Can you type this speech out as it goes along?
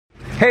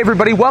Hey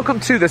everybody, welcome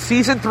to the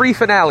Season 3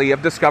 finale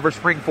of Discover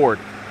Spring Ford.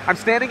 I'm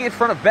standing in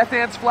front of Beth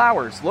Ann's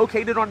Flowers,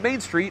 located on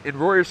Main Street in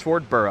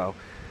Royersford Borough.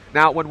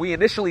 Now, when we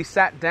initially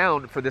sat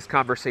down for this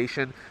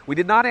conversation, we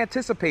did not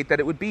anticipate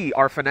that it would be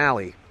our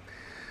finale.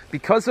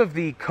 Because of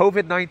the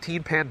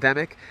COVID-19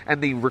 pandemic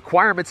and the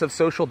requirements of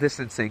social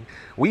distancing,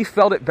 we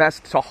felt it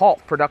best to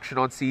halt production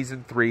on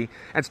Season 3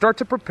 and start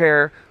to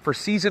prepare for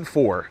Season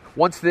 4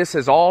 once this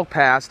has all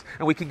passed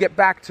and we can get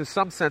back to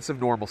some sense of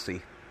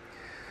normalcy.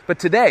 But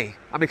today,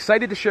 I'm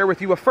excited to share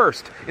with you a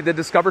first in the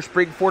Discover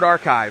Spring Ford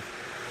archive.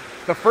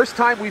 The first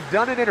time we've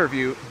done an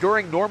interview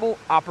during normal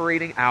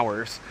operating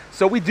hours.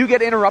 So we do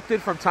get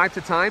interrupted from time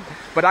to time,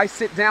 but I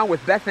sit down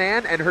with Beth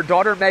Ann and her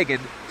daughter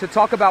Megan to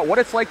talk about what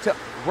it's like to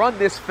run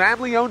this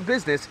family-owned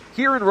business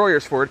here in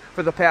Royersford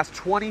for the past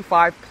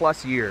 25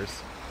 plus years.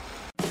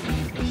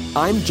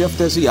 I'm Jeff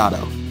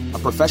Desiato, a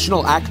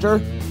professional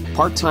actor,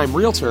 part-time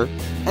realtor,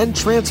 and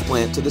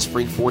transplant to the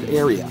Spring Ford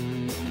area.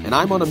 And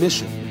I'm on a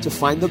mission to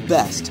find the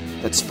best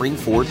that Spring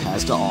Ford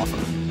has to offer.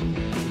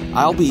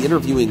 I'll be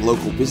interviewing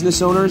local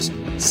business owners,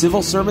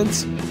 civil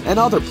servants, and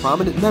other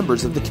prominent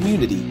members of the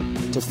community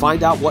to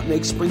find out what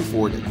makes Spring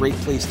Ford a great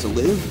place to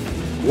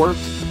live, work,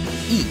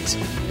 eat,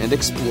 and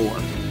explore.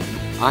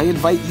 I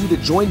invite you to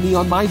join me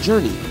on my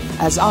journey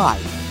as I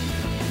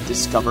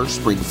discover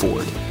Spring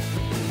Ford.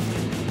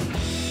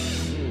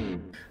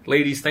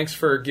 Ladies, thanks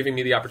for giving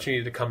me the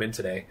opportunity to come in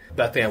today.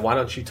 Beth Ann, why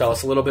don't you tell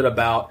us a little bit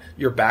about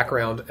your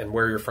background and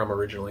where you're from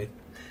originally?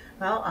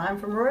 Well, I'm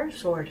from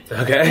Royersford.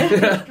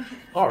 Okay.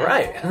 All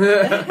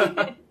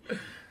right.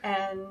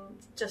 And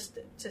just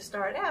to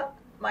start out,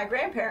 my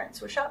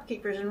grandparents were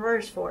shopkeepers in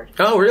Royersford.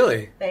 Oh,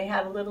 really? They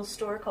had a little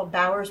store called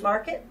Bowers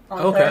Market on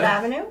Okay. 3rd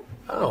Avenue.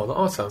 Oh,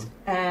 awesome.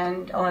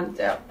 And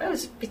it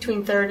was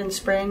between 3rd and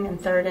Spring and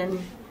 3rd and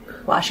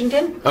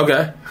Washington.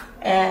 Okay.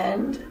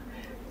 And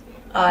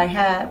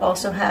I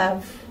also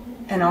have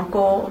an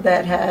uncle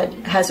that had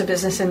a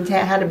business in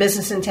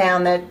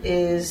town that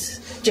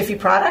is Jiffy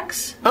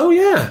Products. Oh,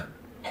 yeah.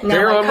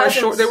 Now, They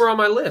cousins- were on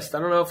my list. I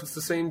don't know if it's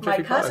the same My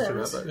Jiffy Products or not.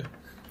 cousins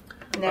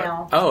But...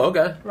 now Oh,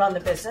 okay. run the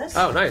business.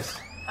 Oh, nice.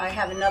 I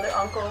have another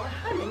uncle.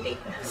 Hi, Mindy.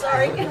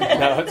 Sorry. No,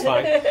 that's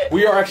fine.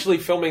 We are actually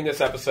filming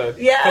this episode.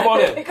 Yeah. Come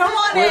on in. Come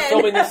on We're in.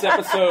 filming this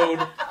episode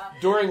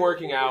during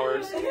working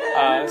hours,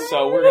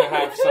 so we're going to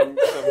have some.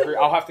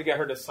 I'll have to get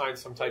her to sign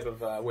some type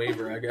of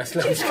waiver, I guess.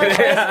 No, I'm just kidding.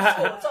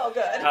 It's all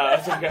good.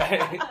 It's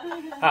okay.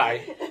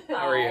 Hi.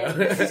 How are you?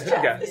 This is Jeff.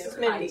 Okay. This is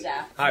Mindy.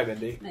 Hi,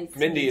 Mindy. Nice to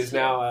Mindy meet is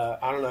now,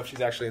 I don't know if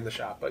she's actually in the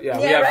shop, but yeah,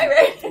 we Yeah, have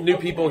right. new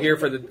people here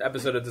for the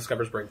episode of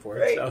Discover Spring Ford,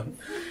 Right. so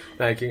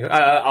thank you.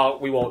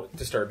 We won't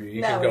disturb you.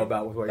 You No, can go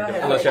about with what you're go doing,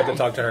 ahead. unless you have to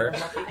talk to her.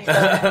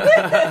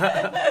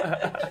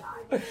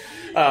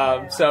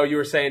 So you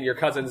were saying your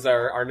cousins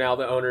are now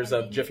the owners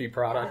of Jiffy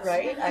Products.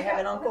 Right. I have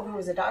an uncle who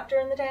was a doctor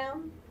in the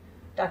town,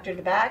 Dr.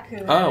 DeBack,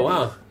 who Oh,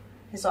 wow.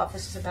 his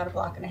office is about a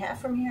block and a half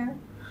from here.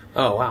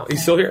 Oh, wow.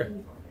 He's still here?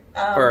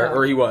 No.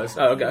 Or he was?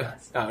 Oh, okay.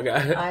 Oh, okay.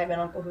 I have an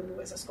uncle who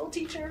was a school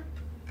teacher.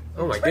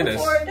 Oh, my Spring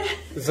goodness. Ford.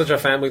 It's such a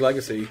family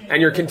legacy.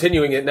 And you're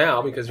continuing it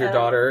now because your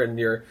daughter and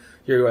you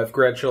have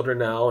grandchildren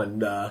now.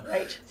 And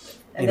Right.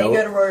 And You they know,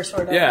 go to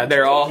Royersford. yeah,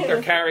 Elementary.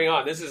 they're carrying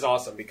on. This is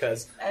awesome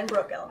because And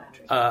Brook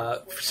Elementary.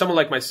 for someone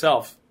like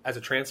myself, as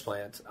a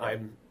transplant, I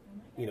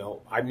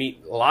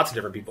meet lots of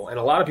different people, and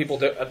a lot of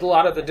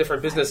the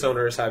different business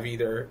owners have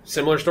either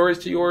similar stories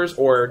to yours,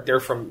 or they're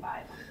from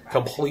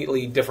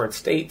completely different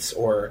states,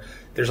 or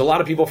there's a lot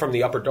of people from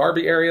the Upper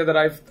Darby area that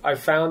I've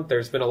found.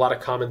 There's been a lot of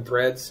common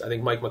threads. I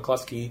think Mike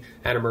McCluskey,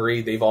 Anna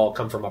Marie, they've all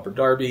come from Upper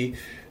Darby.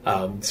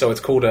 So it's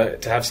cool to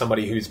have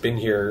somebody who's been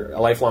here, a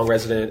lifelong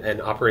resident,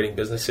 and operating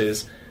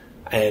businesses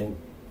and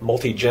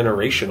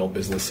multi-generational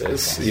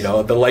businesses. You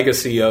know, the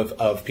legacy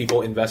of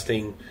people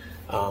investing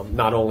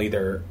not only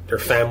their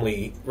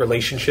family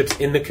relationships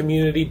in the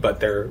community, but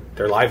their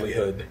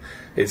livelihood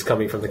is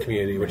coming from the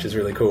community, which is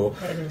really cool.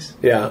 It is.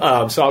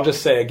 Yeah. So I'll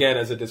just say again,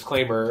 as a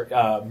disclaimer,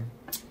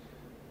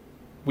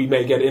 we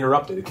may get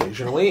interrupted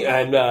occasionally,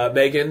 and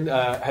Megan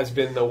has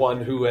been the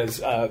one who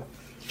has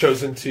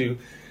chosen to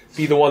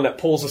be the one that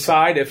pulls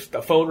aside if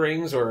the phone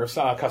rings or if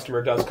a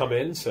customer does come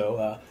in.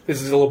 So this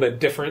is a little bit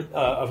different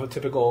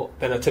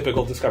than a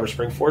typical Discover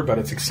Spring Ford, but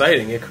it's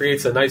exciting. It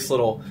creates a nice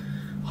little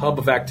hub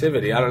of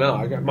activity. I don't know.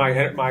 I got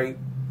my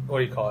what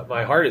do you call it?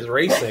 My heart is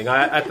racing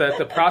at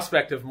the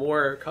prospect of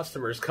more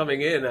customers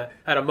coming in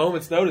at a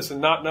moment's notice and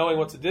not knowing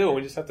what to do. And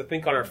we just have to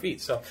think on our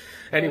feet. So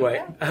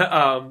anyway,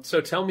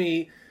 so tell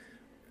me,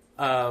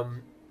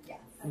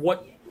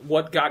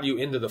 what got you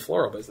into the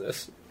floral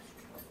business?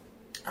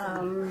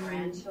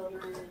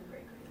 Grandchildren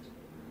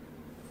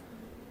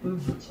and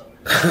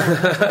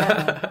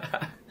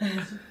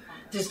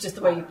Just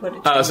the way you put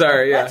it. Oh,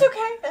 sorry. Yeah.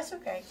 That's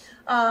okay.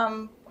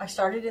 I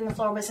started in the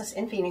floral business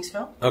in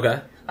Phoenixville.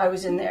 Okay. I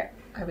was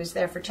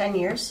there for 10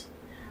 years.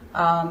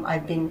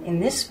 I've been in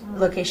this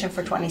location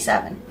for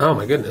 27. Oh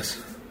my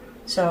goodness.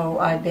 So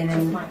I've been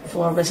in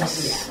floral business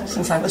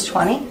since I was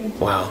 20.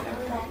 Wow.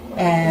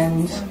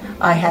 And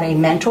I had a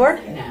mentor,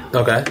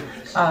 Okay.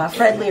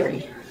 Fred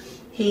Leary.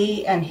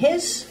 He and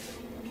his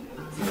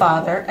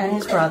father and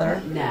his brother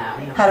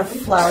had a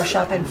flower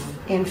shop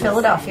in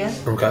Philadelphia,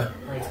 Okay.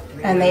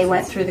 and they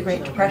went through the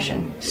Great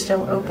Depression,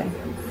 still open,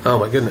 Oh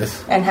my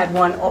goodness. and had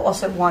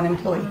one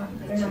employee.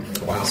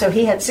 Wow. So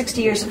he had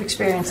 60 years of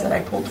experience that I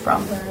pulled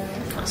from.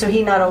 So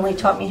he not only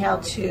taught me how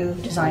to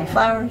design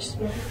flowers,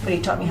 but he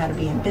taught me how to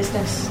be in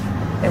business.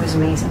 It was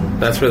amazing.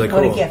 That's really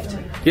cool. What a gift.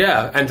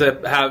 Yeah, and to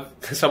have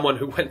someone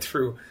who went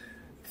through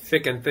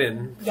thick and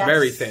thin, Yes.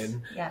 very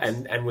thin, Yes.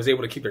 and was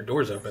able to keep their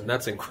doors open.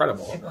 That's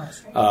incredible. It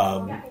was.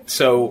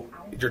 So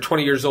you're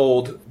 20 years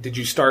old. Did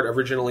you start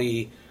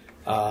originally?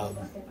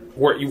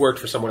 You worked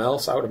for someone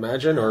else, I would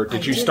imagine, or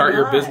did you did start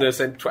your not.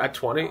 business at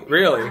 20?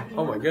 Really?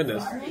 Oh my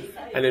goodness!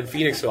 And in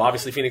Phoenixville,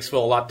 obviously Phoenixville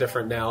a lot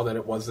different now than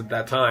it was at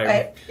that time.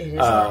 It is a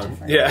lot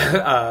different.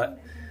 Yeah.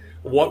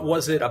 What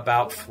was it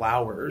about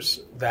flowers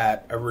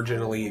that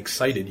originally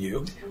excited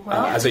you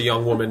as a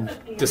young woman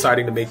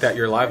deciding to make that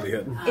your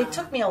livelihood? It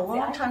took me a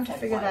long time to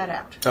figure that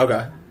out.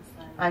 Okay.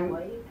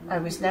 I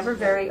was never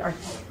very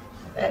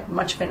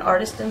much of an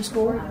artist in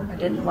school. I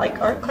didn't like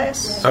art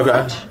class so Okay.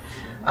 much.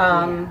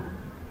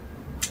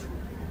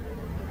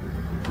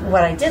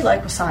 What I did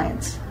like was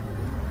science.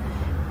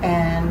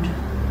 And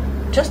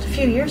just a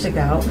few years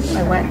ago,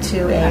 I went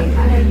to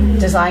a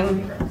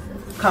design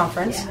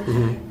conference,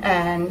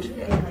 and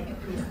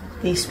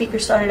the speaker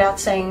started out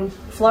saying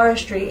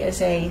floristry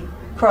is a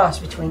cross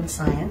between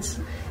science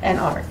and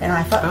art. And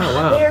I thought, Oh,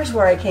 wow. there's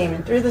where I came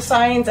in, through the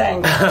science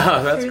angle,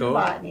 That's through cool. the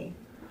botany.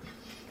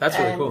 That's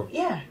really And, cool.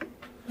 Yeah.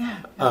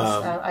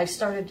 I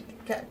started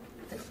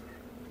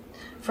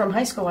from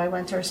high school. I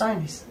went to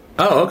Ursinus,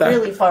 Oh, okay.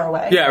 really far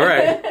away. Yeah,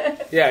 right.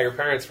 Yeah, your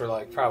parents were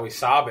like probably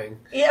sobbing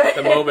Yeah.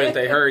 the moment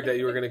they heard that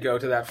you were going to go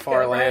to that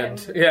far Yeah,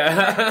 land. right.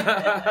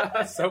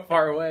 Yeah, so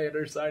far away at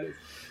Ursinus.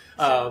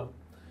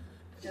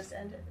 Just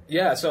ended.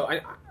 Yeah, so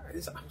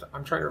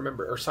I'm trying to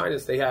remember.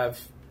 Ursinus, they have.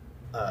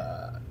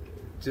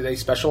 Do they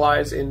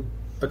specialize in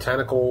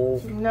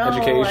botanical No,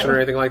 education or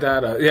anything like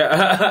that?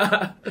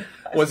 Yeah.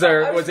 Was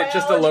I was it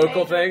just a biology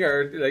local major. thing,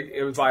 or like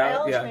it was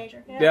Biology yeah.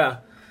 major, yeah. Yeah.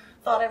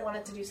 Thought I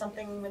wanted to do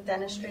something with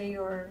dentistry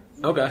or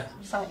Okay.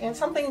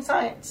 something in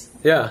science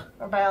Yeah.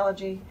 or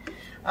biology,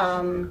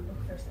 and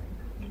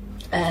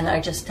I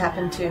just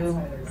happened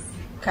to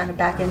kind of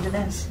back into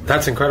this.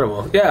 That's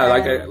incredible. Yeah,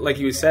 like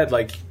you said,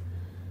 like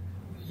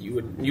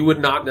you would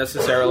not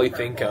necessarily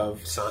think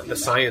of the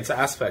science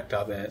aspect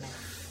of it,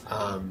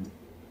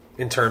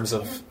 in terms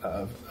of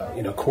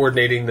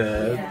coordinating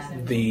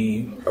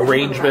the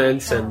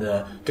arrangements and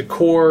the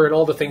decor and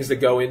all the things that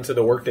go into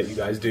the work that you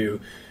guys do.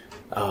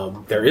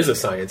 There is a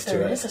science to it.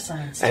 There is a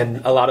science to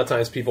and a lot of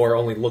times people are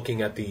only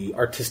looking at the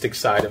artistic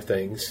side of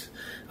things.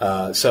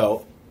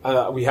 So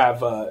we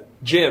have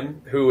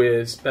Jim, who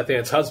is Beth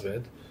Ann's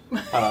husband.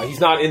 He's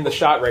not in the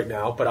shot right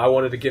now, but I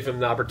wanted to give him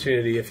the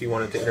opportunity if he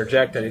wanted to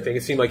interject anything.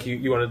 It seemed like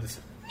you wanted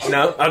to...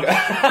 No? Okay.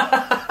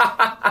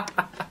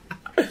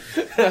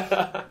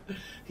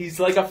 He's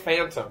like a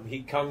phantom.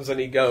 He comes and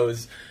he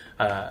goes,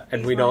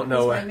 and we don't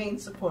know... He's my main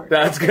support.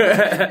 That's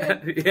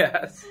good.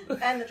 Yes.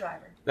 And the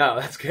driver. No,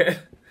 that's good.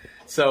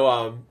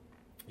 So,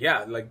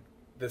 yeah, like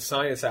the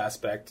science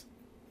aspect,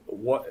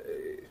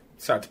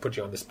 sorry to put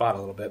you on the spot a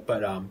little bit,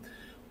 but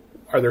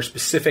are there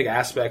specific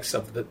aspects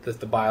of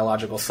the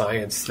biological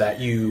science that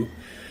you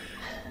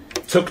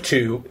took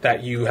to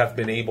that you have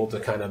been able to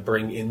kind of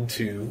bring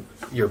into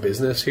your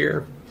business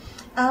here?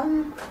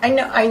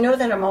 I know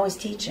that I'm always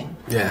teaching.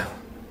 Yeah.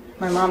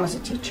 My mom was a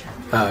teacher.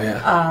 Oh,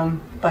 yeah.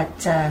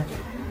 But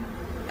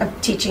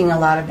I'm teaching a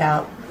lot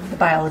about the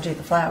biology of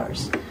the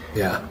flowers.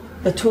 Yeah.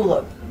 The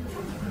tulip.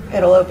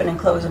 It'll open and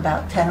close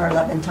about 10 or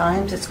 11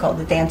 times. It's called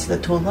the dance of the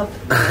tulip.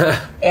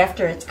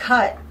 After it's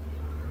cut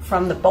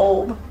from the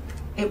bulb,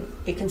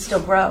 it can still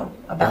grow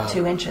about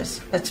 2 inches.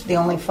 That's the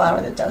only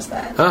flower that does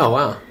that. Oh,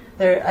 wow.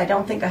 I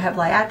don't think I have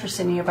liatris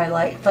in here, but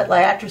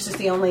liatris is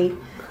the only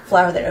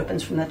flower that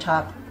opens from the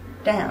top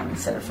down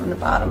instead of from the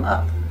bottom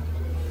up.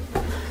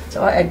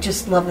 So I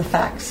just love the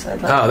facts.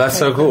 That's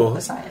so cool.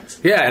 The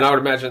science. Yeah, and I would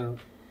imagine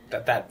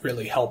that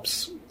really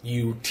helps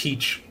you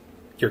teach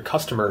your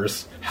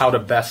customers how to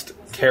best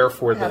care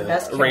for How to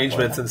best the care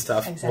arrangements for them. and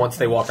stuff Exactly. once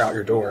they walk out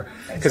your door.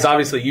 Because Exactly.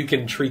 obviously you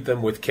can treat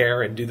them with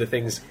care and do the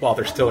things while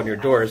they're still in your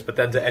doors, but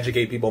then to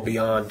educate people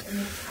beyond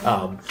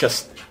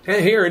just,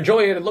 hey, here,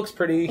 enjoy it, it looks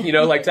pretty,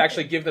 like to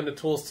actually give them the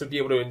tools to be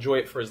able to enjoy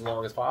it for as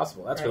long as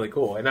possible. That's really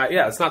cool. And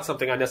it's not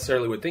something I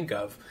necessarily would think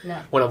of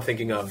when I'm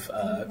thinking of,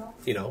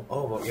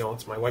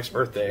 it's my wife's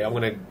birthday, I'm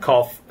going to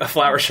call a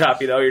flower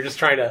shop, you're just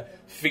trying to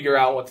figure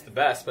out what's the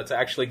best, but to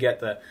actually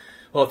get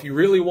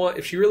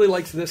if she really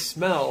likes this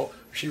smell,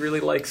 she really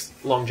likes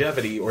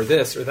longevity or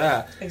this or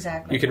that.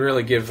 Exactly. You can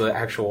really give the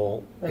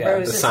actual The the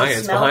roses science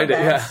that smell behind the it.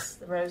 Yeah. best,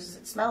 the roses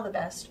that smell the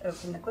best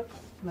open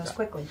most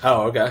quickly.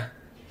 Oh, okay.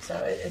 So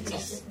it's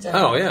just.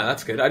 Oh, yeah,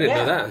 that's good. I didn't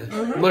know that.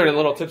 Mm-hmm. I'm learning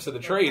little tips of the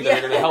trade that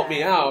are going to help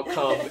me out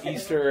come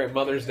Easter and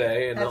Mother's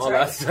Day and That's all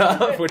right. that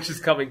stuff, which is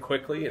coming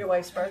quickly. Your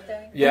wife's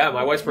birthday? Yeah,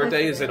 my wife's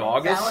birthday is in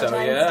August, so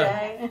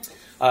Valentine's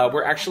yeah. Day.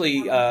 We're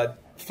actually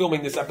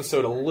filming this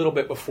episode a little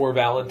bit before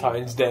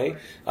Valentine's Day,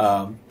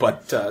 so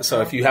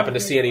if you happen to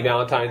see any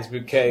Valentine's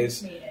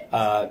bouquets,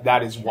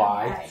 That is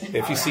why.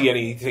 If you see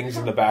any things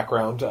in the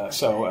background,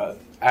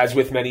 as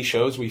with many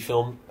shows, we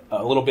film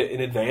a little bit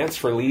in advance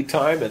for lead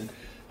time, and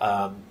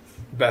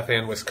Beth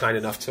Ann was kind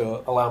enough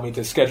to allow me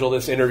to schedule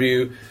this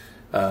interview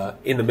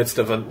in the midst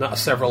of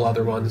several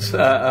other ones.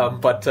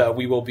 But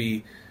we will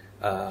be,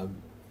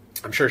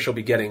 I'm sure she'll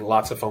be getting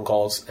lots of phone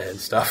calls and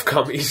stuff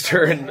come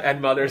Easter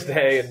and Mother's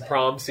Day and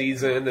prom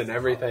season and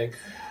everything.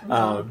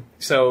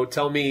 So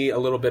tell me a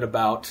little bit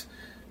about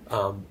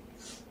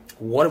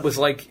what it was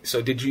like.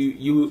 So did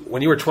you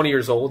when you were 20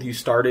 years old,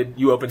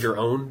 you opened your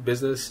own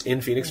business in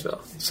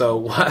Phoenixville.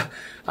 So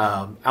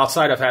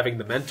outside of having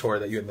the mentor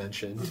that you had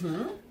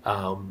mentioned,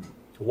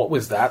 what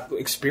was that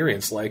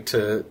experience like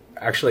to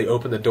actually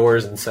open the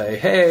doors and say,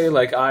 hey,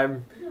 like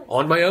I'm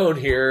on my own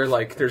here.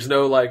 Like there's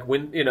no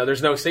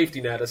there's no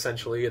safety net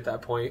essentially at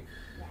that point.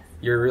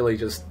 You're really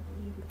just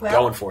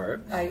going for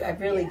it. I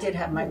really did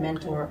have my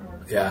mentor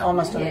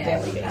almost on a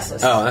daily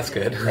basis. Oh, that's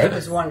good. It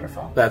was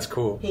wonderful. That's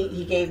cool.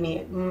 He gave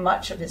me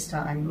much of his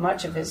time,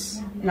 much of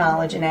his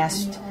knowledge, and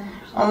asked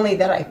only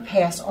that I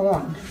pass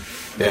on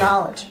the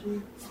knowledge.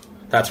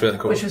 That's really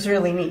cool. Which was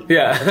really neat.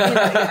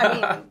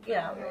 Yeah.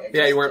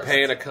 You weren't just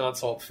paying a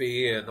consult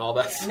fee and all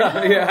that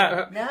stuff.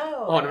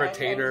 No. On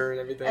retainer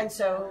and everything. And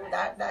so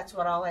that's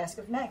what I'll ask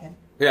of Megan.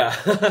 Yeah.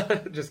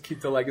 Just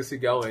keep the legacy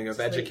going of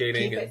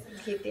educating.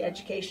 Keep the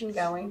education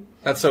going.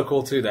 That's so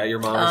cool, too, that your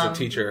mom is a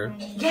teacher.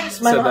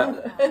 Yes, my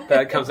mom.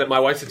 That comes in. My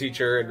wife's a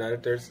teacher,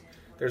 and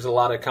there's a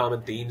lot of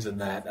common themes in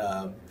that.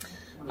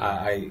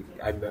 I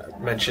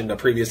mentioned a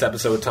previous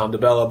episode with Tom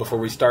DeBello before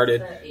we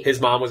started.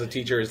 His mom was a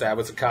teacher. His dad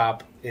was a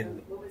cop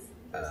in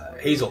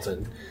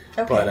Hazleton.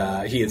 Okay.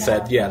 But he had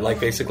said,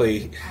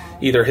 basically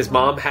either his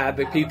mom had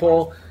the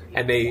people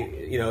and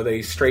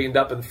they straightened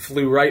up and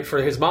flew right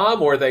for his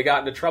mom, or they got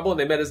into trouble and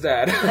they met his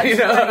dad.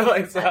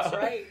 That's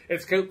right.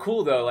 It's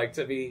cool though, like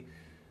to be,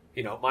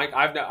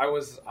 I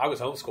was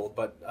homeschooled,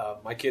 but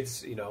my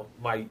kids,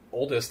 my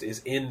oldest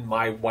is in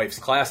my wife's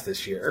class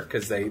this year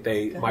because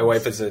my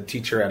wife is a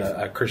teacher at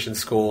a Christian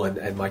school,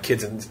 and my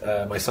kids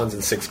my son's in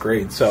 6th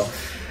grade. So,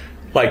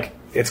 like,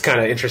 it's kind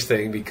of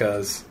interesting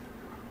because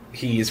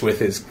he's with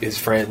his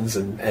friends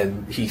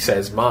and he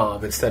says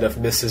mom instead of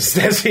Mrs.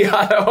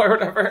 Desiato or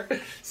whatever.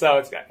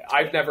 So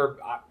I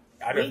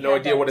have no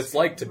idea what it's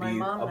like to be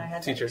a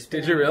teacher.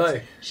 Did you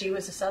really? She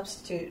was a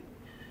substitute.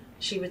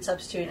 She would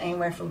substitute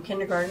anywhere from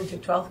kindergarten to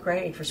 12th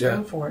grade for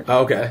Springford.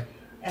 Oh, okay.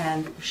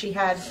 And she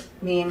had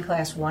me in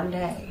class one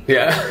day.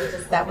 Yeah.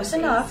 That was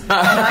enough. And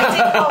I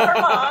did call her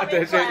mom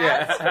in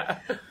class. Yeah.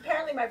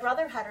 Apparently my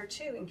brother had her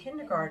too in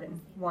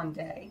kindergarten one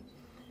day.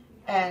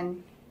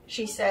 And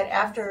she said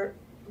after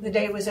the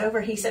day was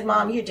over, he said,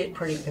 Mom, you did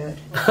pretty good.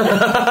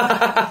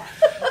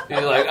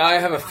 You're like, I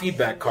have a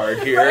feedback card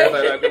here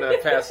that I'm going to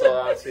pass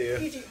along to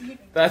you.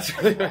 That's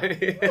really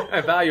funny.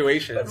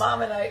 Evaluations. But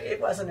Mom and I,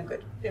 it wasn't a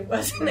good. No, it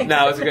was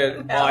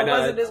good. No, it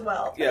wasn't as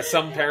well. Yeah,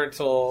 some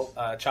parental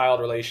child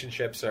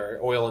relationships are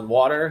oil and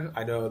water.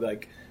 I know,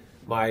 like,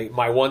 my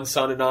one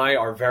son and I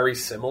are very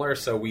similar,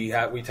 so we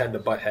tend to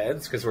butt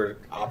heads because we're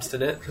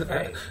obstinate.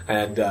 Right.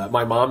 And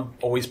my mom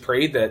always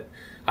prayed that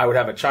I would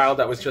have a child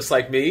that was just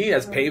like me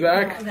as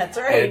payback. That's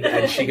right.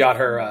 And she got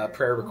her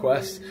prayer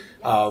request.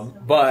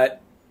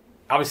 But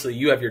obviously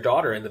you have your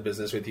daughter in the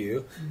business with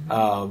you.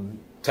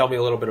 Tell me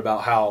a little bit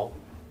about how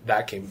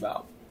that came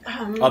about.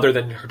 Other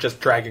than just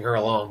dragging her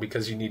along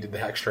because you needed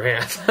the extra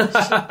hands.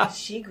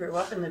 She grew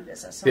up in the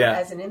business. Yeah.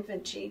 As an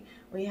infant,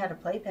 we had a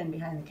playpen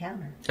behind the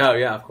counter. Oh,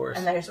 yeah, of course.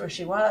 And there's where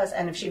she was.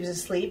 And if she was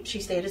asleep,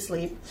 she stayed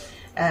asleep.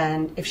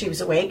 And if she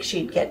was awake,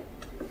 she'd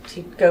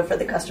go for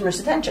the customer's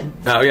attention.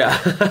 Oh, yeah.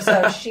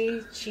 So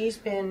she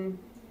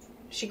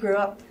grew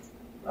up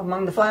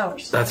among the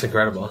flowers. That's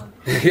incredible.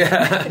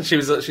 Yeah,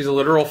 she's a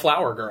literal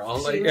flower girl.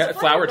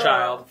 Flower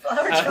child.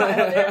 Flower child.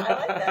 Yeah, I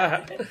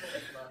like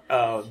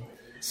that.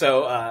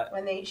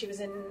 When she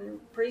was in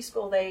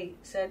preschool, they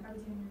said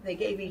they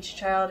gave each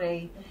child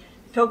a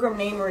pilgrim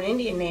name or an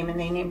Indian name, and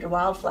they named her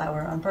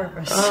Wildflower on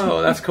purpose.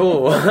 Oh, that's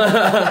cool.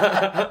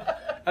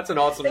 That's an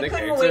awesome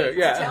nickname too.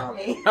 To tell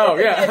me. Oh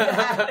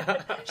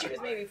yeah. She was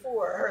maybe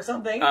 4 or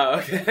something. Oh,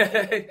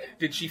 okay.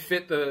 Did she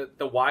fit the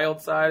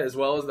wild side as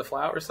well as the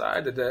flower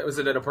side? Was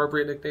it an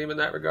appropriate nickname in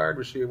that regard?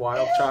 Was she a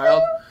wild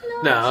child?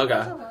 No.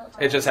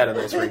 Okay. It just had a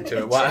nice ring to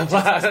it. Wow,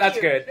 that's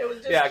good.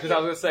 Yeah, because I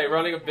was going to say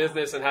running a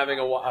business and having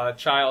a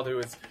child who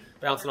is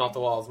bouncing off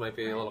the walls might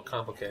be a little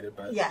complicated,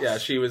 but yeah,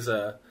 she was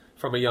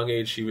from a young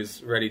age she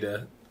was ready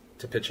to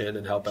pitch in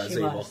and help as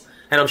able.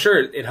 And I'm sure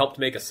it helped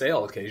make a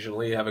sale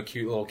occasionally. You have a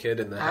cute little kid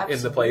in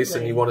the place,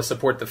 and you want to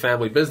support the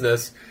family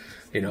business,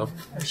 She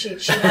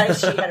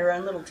had her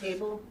own little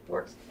table,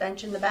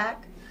 workbench in the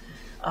back.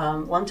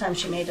 One time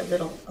she made a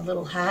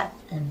little hat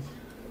and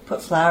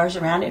put flowers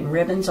around it and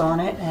ribbons on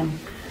it, and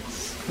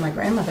my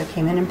grandmother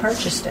came in and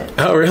purchased it.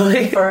 Oh,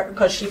 really?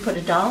 Because she put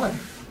 $1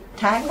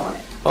 tag on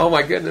it. Oh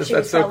my goodness,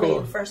 that's so cool. She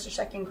was probably in 1st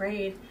or 2nd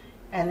grade.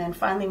 And then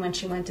finally, when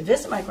she went to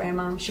visit my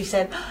grandmom, she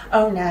said,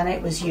 "Oh, Nana,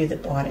 it was you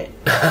that bought it."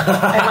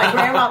 And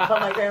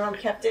my grandmom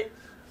kept it.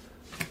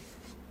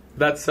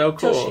 That's so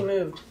cool. Till she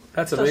moved.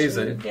 That's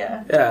amazing.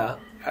 Yeah. Yeah.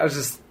 I was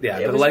just, It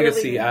the was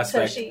legacy really,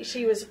 aspect. So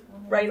she was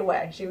right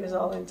away. She was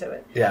all into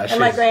it. Yeah, and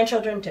my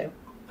grandchildren too.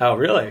 Oh,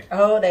 really?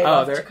 Oh, they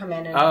love they're- to come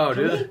in and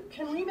do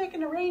can we make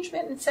an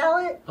arrangement and sell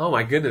it? Oh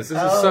my goodness, this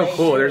is Oh, so they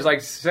cool. do. There's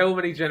like so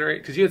many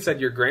generations. Because you had said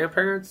your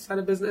grandparents had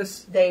a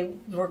business. They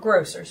were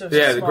grocers. So it was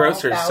Yeah, a the small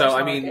grocers. So Bowers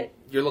I mean, Market.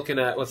 you're looking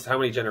at how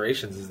many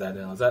generations is that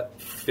now? Is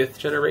that fifth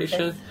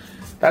generation?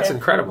 Fifth. That's Fifth.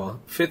 incredible.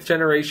 Fifth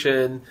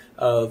generation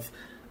of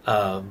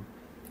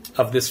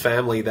this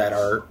family that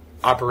are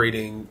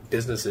operating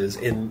businesses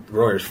in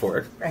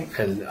Royersford. Right.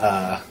 And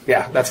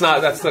that's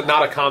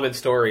not a common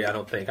story. I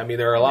don't think. I mean,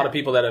 there are a lot of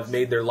people that have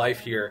made their life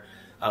here,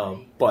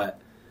 but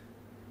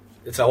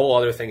it's a whole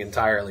other thing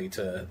entirely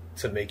to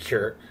make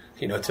your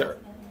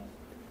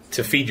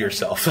to feed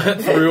yourself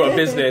through a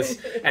business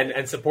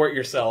and support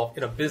yourself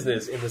in a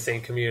business in the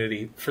same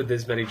community for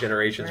this many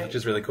generations, Right. which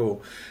is really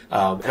cool.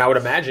 And I would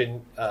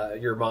imagine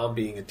your mom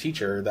being a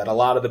teacher, that a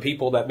lot of the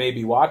people that may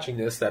be watching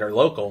this that are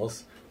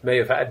locals may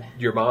have had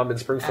your mom in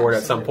Springford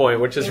at some Absolutely.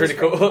 point, which is In really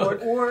cool.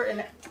 Springford or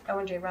in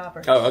Owen-J.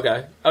 Roberts. Oh,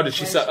 okay. Oh, did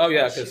she? When she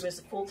Because was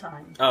a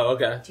full-time oh,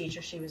 okay. teacher.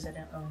 She was at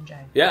Owen-J.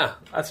 Yeah,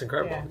 that's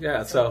incredible. Yeah.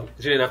 Yeah, so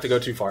she didn't have to go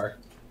too far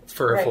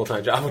for a Right.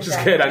 full-time job, which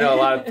Exactly. is good. I know a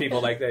lot of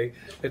people they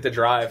have to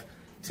drive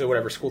to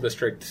whatever school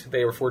district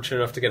they were fortunate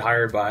enough to get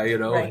hired by,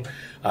 Right.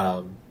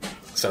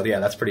 So yeah,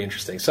 that's pretty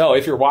interesting. So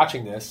if you're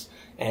watching this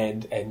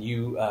and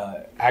you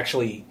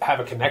actually have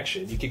a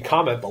connection, you can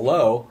comment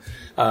below,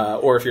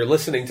 or if you're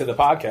listening to the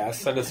podcast,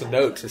 send us a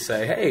note to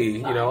say, hey,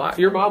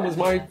 your mom was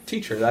my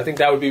teacher. I think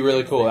that would be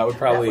really cool. That would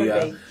probably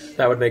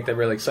that would make them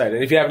really excited.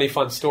 And if you have any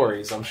fun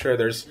stories, I'm sure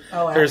there's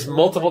absolutely.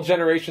 multiple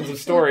generations of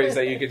stories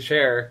that you could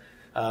share.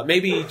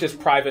 Maybe just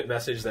private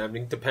message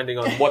them, depending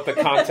on what the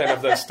content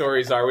of those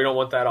stories are. We don't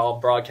want that all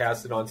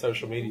broadcasted on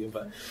social media.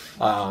 But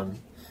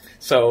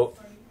so,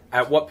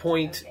 at what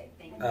point?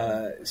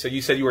 So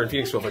you said you were in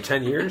Phoenixville for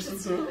 10 years,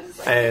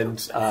 and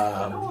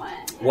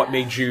what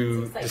made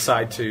you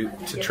decide to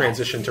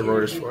transition to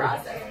Royersford?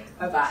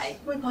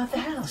 We bought the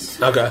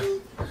house. Okay,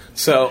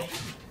 so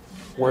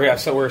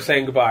we're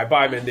saying goodbye.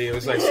 Bye, Mindy. It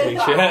was nice to meet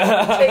you.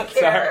 Take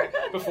care.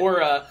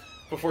 Sorry,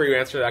 before you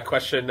answer that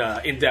question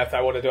in depth,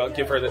 I wanted to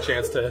give her the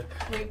chance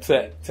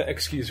to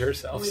excuse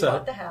herself. We So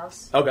bought the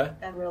house. okay,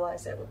 And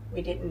realized that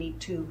we didn't need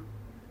two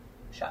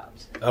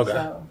shops. Okay.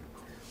 So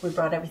we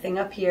brought everything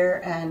up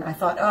here, and I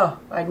thought,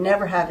 I'd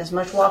never have as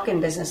much walk-in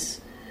business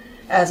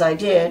as I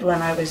did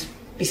when I was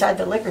beside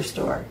the liquor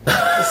store,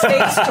 the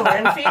State Store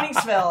in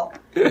Phoenixville,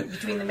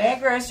 between the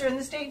Mag Grocer and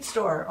the State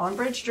Store on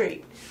Bridge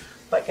Street.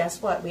 But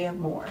guess what? We have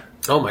more.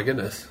 oh my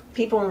goodness.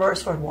 People in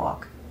Royersford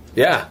walk.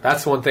 Yeah,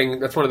 that's one thing.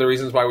 That's one of the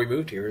reasons why we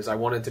moved here. Is I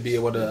wanted to be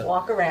able to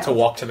Walk around. to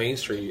walk to Main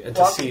Street, and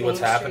to Walk see to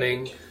what's Main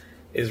happening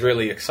is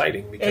really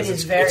exciting because It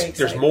is very there's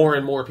exciting. more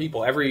and more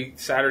people every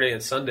Saturday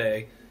and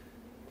Sunday,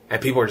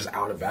 and people are just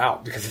out and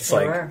about because it's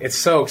Sure. it's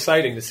so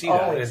exciting to see that.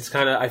 And Always. it's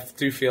kind of I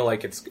do feel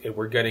like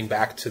we're getting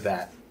back to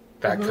that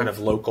Mm-hmm. kind of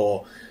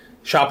local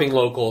shopping,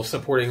 local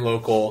supporting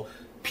local.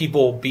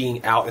 People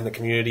being out in the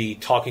community,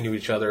 talking to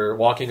each other,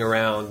 walking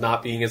around,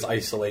 not being as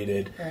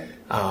isolated,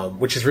 Right.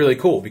 which is really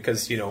cool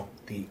because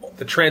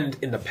the trend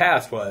in the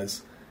past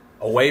was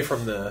away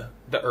from the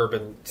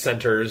urban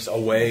centers,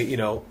 away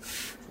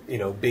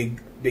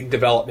big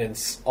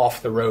developments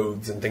off the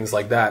roads and things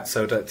like that.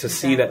 So to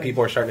see that Exactly.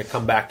 people are starting to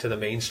come back to the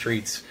main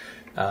streets,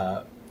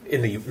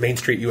 in the Main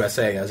Street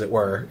USA, as it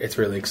were, it's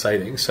really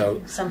exciting.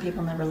 So Some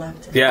people never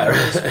left.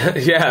 yeah,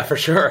 yeah, for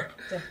sure.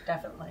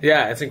 Definitely.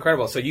 Yeah, it's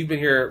incredible. So you've been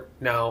here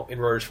now in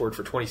Royersford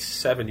for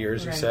 27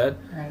 years, you Right. said.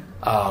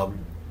 Right.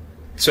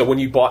 So when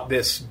you bought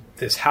this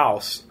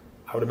house,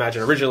 I would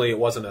imagine originally it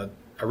wasn't a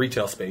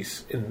retail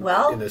space in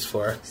this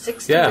floor.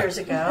 60 Yeah. years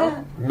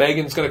ago.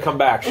 Megan's going to come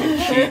back.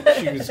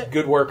 She was a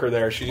good worker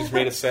there. She just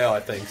made a sale, I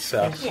think.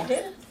 So. She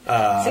did.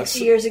 60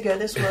 years ago,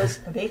 this was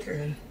a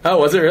bakery. Oh,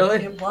 was it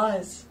really? It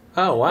was.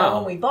 Oh, Now, wow.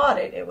 when we bought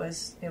it, it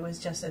was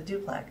just a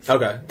duplex.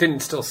 Okay. Didn't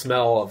still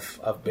smell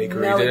of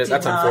bakery, No, did it? did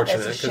That's not.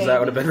 unfortunate That's a because that shame.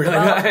 would have been really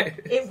Well, nice.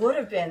 It would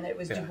have been. It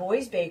was Yeah. Du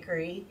Bois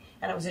Bakery,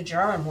 and it was a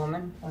German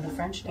woman with a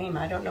French name.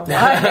 I don't know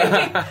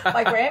why.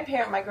 my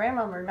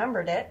grandmom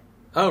remembered it.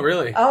 Oh,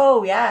 really?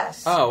 Oh,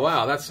 yes. Oh,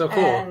 wow. That's so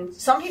cool. And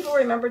some people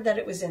remembered that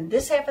it was in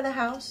this half of the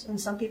house, and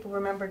some people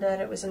remembered that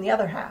it was in the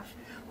other half.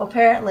 Well,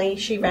 apparently,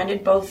 she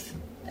rented both.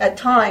 At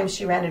times,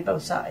 she rented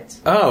both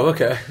sides. Oh,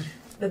 okay.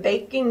 The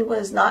baking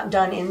was not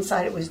done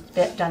inside; it was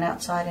done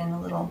outside in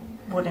a little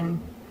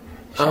wooden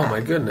shack. Oh, my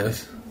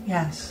goodness.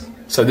 Yes.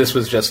 So this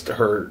was just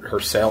her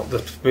sale.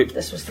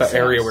 This was the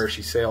area sales. where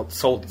she sold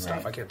stuff.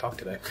 Right. I can't talk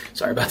today.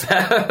 Sorry about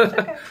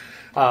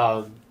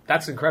that.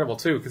 That's incredible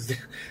too, because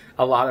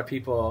a lot of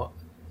people,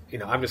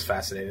 I'm just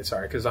fascinated.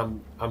 Sorry, because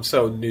I'm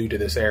so new to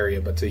this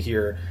area, but to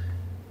hear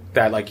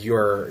that like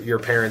your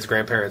parents,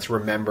 grandparents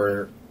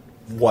remember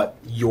what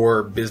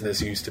your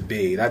business used to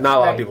be. That not a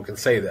lot of Right. people can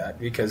say that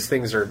because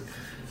things are,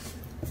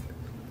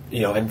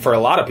 and for a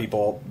lot of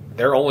people,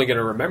 they're only going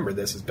to remember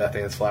this as Beth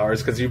Ann's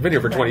Flowers because you've been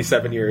here for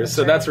 27 years. That's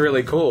So right. that's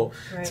really cool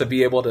Right. to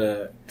be able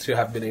to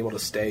have been able to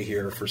stay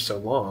here for so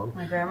long.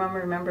 My grandma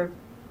remembered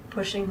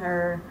pushing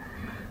her,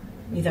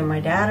 either my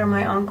dad or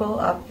my uncle,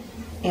 up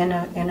in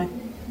a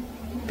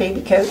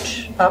baby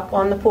coach up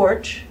on the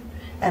porch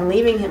and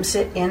leaving him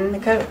sit in the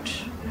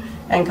coach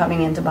and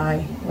coming in to buy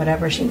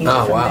whatever she needed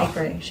from the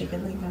bakery. She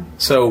could leave him.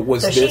 So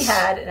she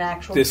had an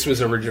actual... This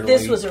was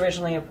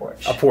originally a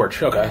porch. A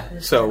porch, okay.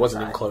 So it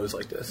wasn't enclosed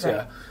like this, right.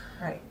 Yeah.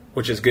 Right.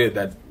 Which is good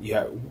that,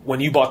 when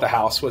you bought the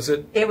house, was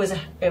it? It was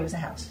a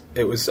house.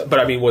 It was, but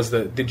I mean,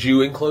 did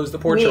you enclose the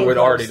porch or it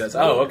already does?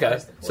 Oh,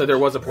 okay. So there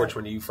was a porch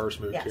when you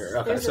first moved here.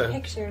 Okay. There's a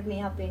picture of me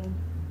helping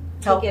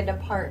take it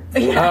apart.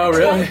 Oh,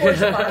 really?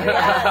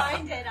 Yeah,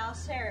 I did. I'll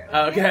share it.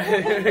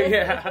 Okay.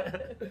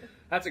 Yeah.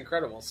 That's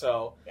incredible.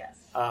 So, yes.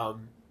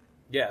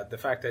 The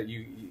fact that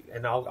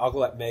and I'll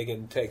let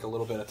Megan take a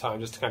little bit of time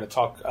just to kind of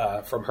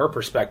talk from her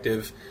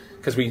perspective,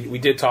 because we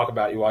did talk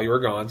about you while you were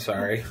gone.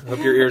 Sorry. Hope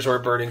your ears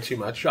weren't burning too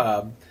much.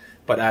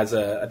 But as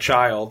a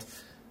child,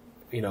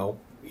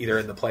 either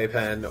in the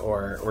playpen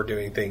or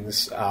doing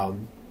things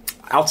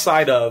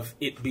outside of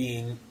it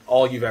being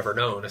all you've ever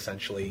known,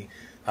 essentially,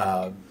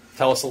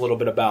 tell us a little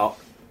bit about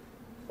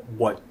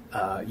what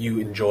you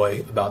enjoy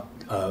about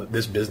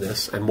this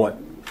business and what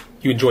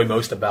you enjoy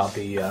most about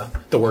the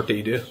work that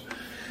you do.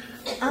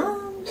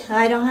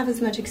 I don't have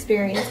as much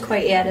experience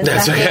quite yet as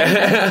That's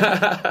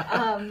that.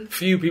 Okay.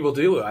 Few people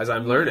do, as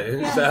I'm learning.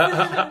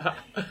 Yes.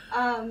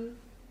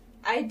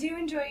 I do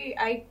enjoy.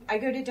 I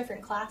go to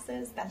different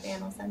classes. Beth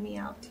Ann will send me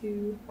out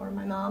to, or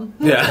my mom.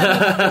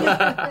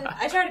 Yeah.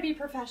 I try to be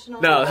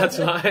professional. No, that's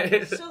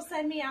fine. She'll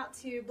send me out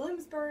to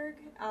Bloomsburg,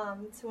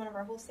 to one of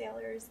our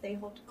wholesalers. They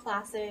hold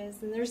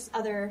classes, and there's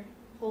other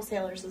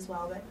wholesalers as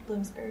well, but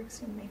Bloomsburg's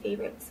one of my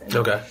favorites. And,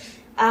 okay.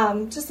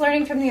 Just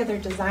learning from the other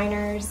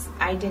designers.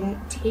 I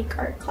didn't take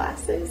art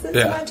classes as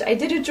Yeah. much. I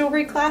did a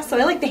jewelry class, so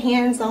I like the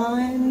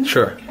hands-on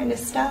kind of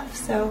stuff.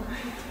 So,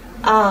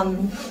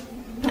 and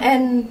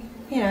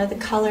the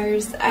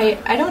colors.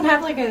 I don't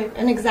have like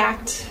an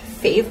exact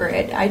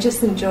favorite. I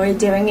just enjoy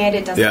doing it.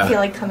 It doesn't feel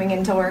like coming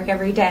into work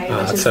every day, which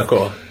that's is so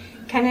cool.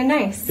 Kind of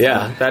nice.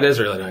 Yeah, that is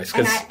really nice.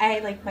 And I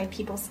like my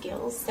people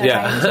skills. So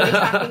I enjoy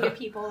talking to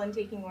people and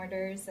taking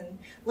orders and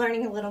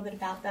learning a little bit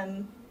about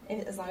them,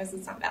 as long as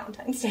it's not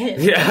Valentine's Day.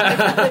 Yeah.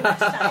 It's not much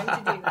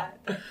time to do that.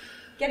 But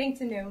getting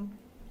to know,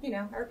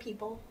 our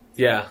people.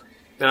 Yeah.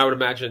 And I would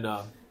imagine,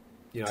 I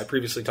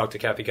previously talked to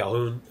Kathy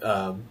Calhoun,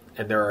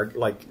 and there are,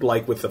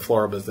 like with the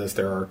floral business,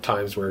 there are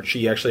times where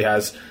she actually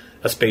has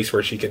a space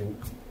where she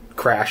can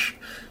crash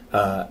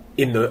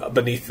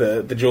beneath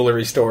the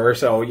jewelry store.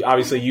 So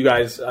obviously you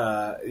guys,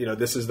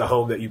 this is the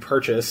home that you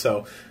purchase,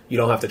 so you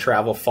don't have to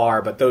travel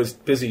far. But those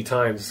busy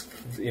times,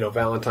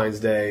 Valentine's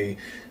Day,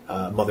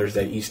 Mother's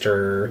Day,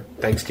 Easter,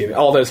 Thanksgiving,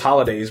 all those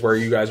holidays where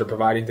you guys are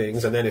providing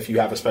things, and then if you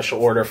have a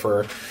special order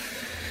for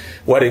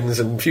weddings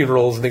and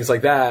funerals and things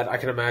like that, I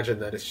can imagine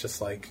that it's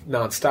just like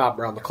nonstop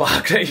around the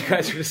clock that you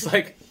guys are just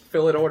like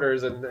filling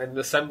orders and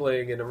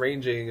assembling and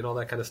arranging and all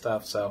that kind of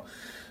stuff. So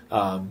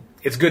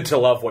it's good to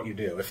love what you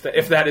do, if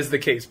that is the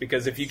case,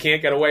 because if you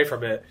can't get away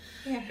from it,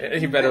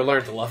 you better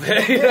learn to love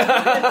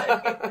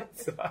it.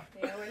 So.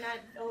 Yeah, we're not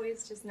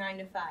always just 9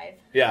 to 5.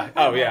 Yeah.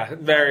 Oh, yeah.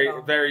 Very,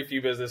 very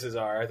few businesses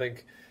are. I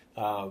think,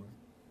 9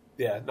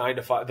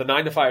 to 5. The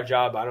 9 to 5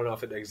 job, I don't know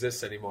if it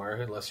exists anymore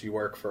unless you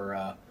work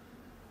for,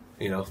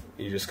 you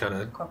just kind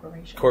of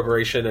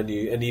corporation, and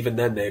even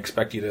then they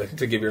expect you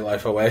to give your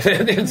life away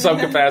in some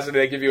capacity.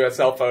 They give you a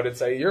cell phone and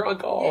say you're on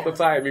call all the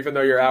time, even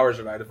though your hours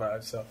are 9 to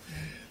 5. So.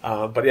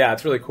 But yeah,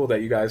 it's really cool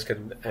that you guys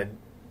can,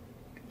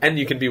 and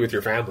you can be with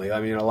your family. I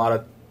mean,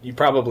 you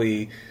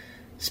probably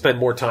spend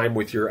more time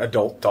with your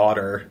adult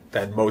daughter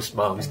than most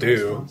moms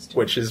do,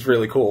 which is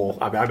really cool.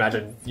 I mean, I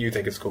imagine you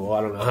think it's cool.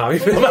 I don't know how you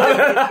feel about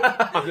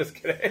it. I'm just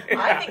kidding.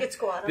 I think it's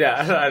cool. I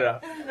know.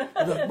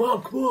 I'm like,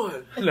 Mom, come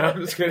on. No,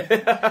 I'm just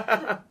kidding.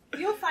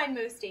 You'll find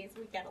most days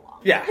we get along.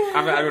 Yeah,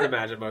 I would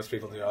imagine most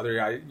people do.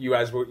 You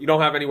guys, you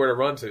don't have anywhere to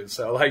run to,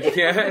 so you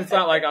can't. It's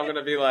not like I'm going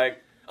to be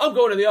like, I'm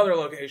going to the other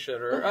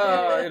location, or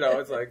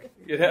it's like,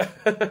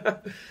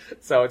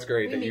 So it's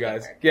great that you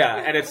guys,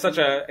 and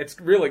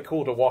it's really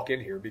cool to walk in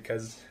here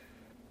because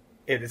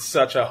it is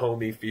such a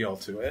homey feel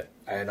to it,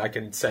 and I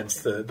can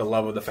sense the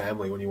love of the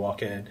family when you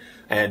walk in.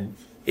 And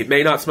it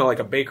may not smell like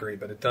a bakery,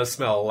 but it does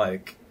smell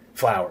like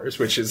flowers,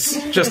 which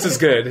is just as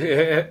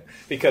good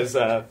because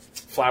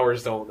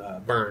flowers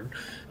don't burn.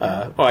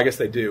 Well, I guess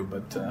they do,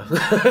 but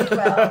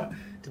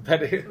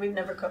depending. We've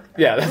never cooked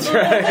them. Yeah, that's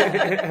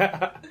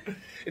right.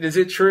 And is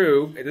it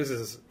true? And this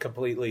is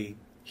completely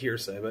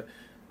hearsay, but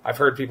I've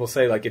heard people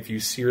say if you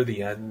sear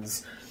the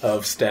ends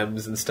of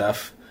stems and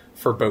stuff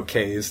for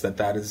bouquets,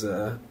 that is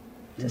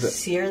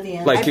sear the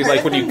ends.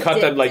 Like when you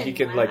cut them, you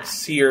can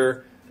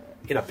sear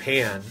in a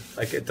pan.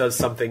 It does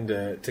something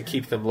to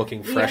keep them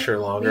looking fresher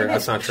longer.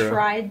 That's not true.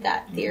 Tried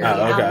that theory.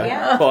 Oh, okay.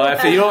 Yeah. Well,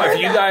 if you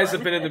guys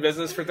have been in the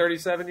business for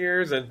 37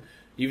 years and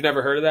you've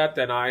never heard of that,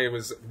 then I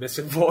was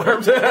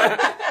misinformed.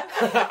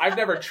 I've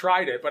never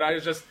tried it, but I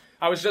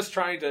was just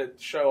trying to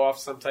show off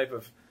some type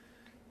of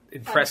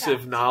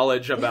impressive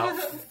knowledge about,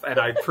 and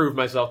I proved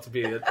myself to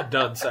be a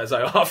dunce, as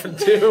I often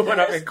do when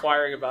I'm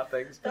inquiring about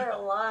things. There are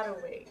a lot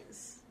of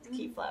ways to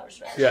keep flowers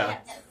fresh. Yeah.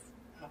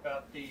 How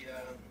about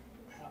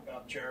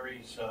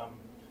Jerry's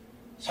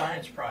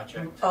science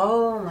project.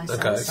 Oh, my son's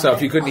Okay, so if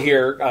science. you couldn't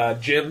hear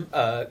Jim,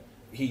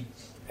 he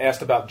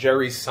asked about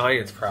Jerry's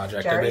science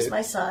project. Jerry's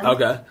my son.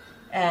 Okay.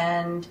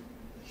 And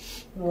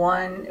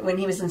when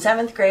he was in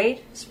 7th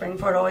grade,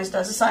 Springford always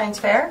does a science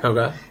fair.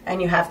 Okay.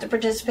 And you have to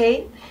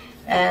participate.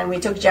 And we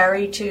took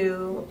Jerry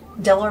to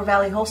Delaware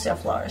Valley Wholesale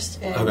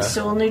Florist in Okay.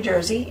 Sewell, New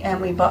Jersey, and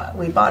we bought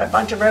a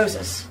bunch of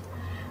roses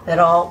that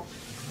all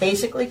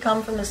basically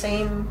come from the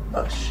same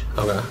bush.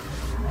 Okay.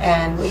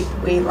 And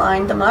we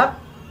lined them up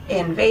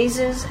in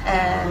vases,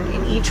 and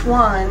in each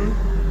one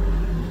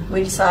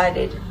we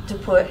decided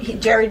to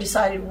Jerry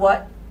decided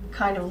what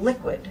kind of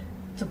liquid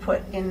to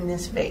put in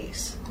this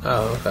vase.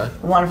 Oh, okay.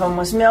 One of them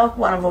was milk,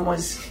 one of them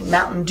was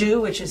Mountain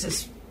Dew, which is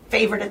his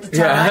favorite at the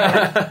time.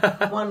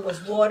 Yeah. One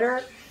was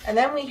water. And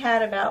then we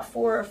had about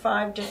 4 or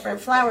 5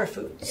 different flower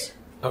foods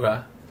Okay.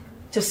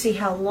 to see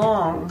how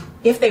long,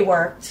 if they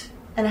worked,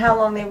 and how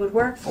long they would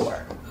work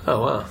for.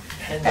 Oh, wow.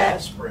 And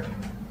aspirin.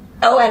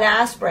 Oh, and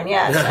aspirin,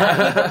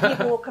 yes.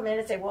 People will come in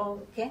and say,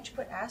 well, can't you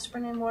put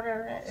aspirin in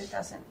water? It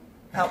doesn't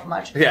help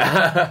much.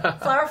 Yeah.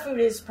 Flower food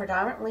is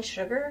predominantly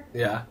sugar,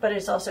 Yeah. but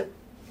it's also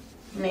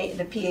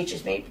the pH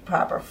is made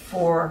proper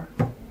for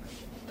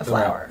the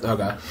flower.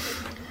 Okay.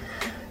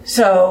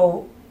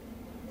 So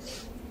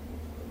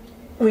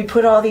we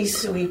put all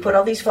these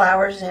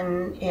flowers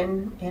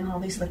in all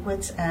these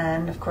liquids,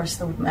 and of course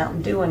the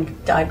Mountain Dew one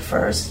died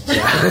first.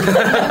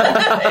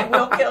 It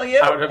will kill you.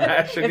 I would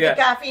imagine, if yeah.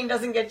 the caffeine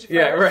doesn't get you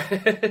Yeah, first.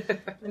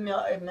 right.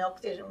 The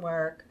milk didn't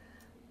work.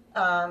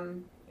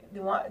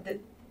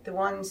 The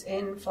ones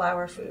in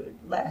flower food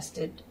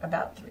lasted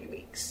about 3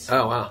 weeks.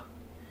 Oh, wow.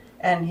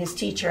 And his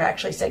teacher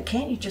actually said,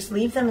 "Can't you just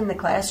leave them in the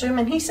classroom?"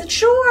 And he said,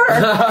 "Sure."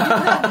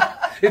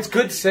 It's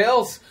good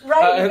sales.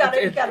 Right, you got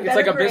a it's better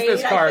like a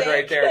business grade, I card think.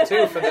 right there,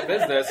 too, for the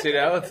business, you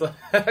know? It's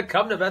like,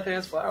 come to Beth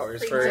Ann's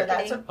Flowers for So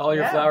that's all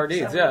your flower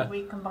needs, so yeah.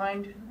 We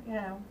combined,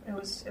 it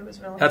was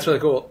really That's really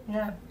cool.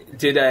 Yeah.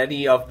 Did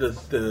any of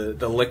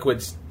the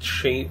liquids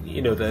change,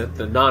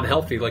 the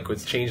non-healthy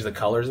liquids change the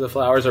colors of the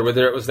flowers, or was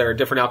there a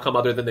different outcome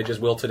other than they just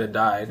wilted and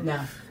died? No.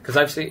 Because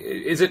I've seen,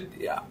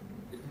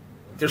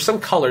 there's some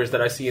colors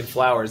that I see in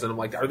flowers, and I'm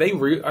like, are they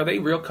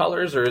real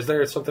colors, or is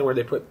there something where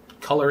they put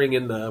coloring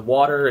in the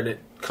water and it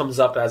comes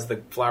up as the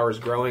flower's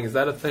growing? Is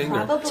that a thing?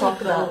 Or? Probably Talk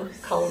about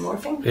both. color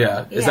morphing.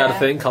 Yeah. Is that a Yeah.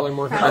 thing? Color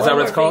morphing? Color Is that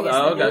what it's called? Morphing is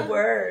Oh, the okay. new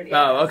word.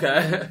 Yeah. Oh,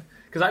 okay.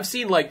 Because I've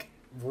seen like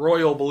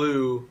royal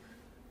blue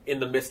in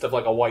the midst of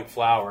like a white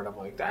flower, and I'm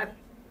like, that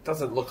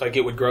doesn't look like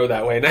it would grow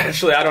that way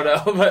naturally. I don't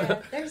know,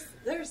 but Yeah,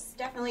 there's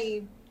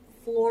definitely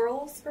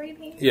floral spray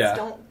paints. Yeah.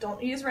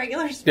 Don't use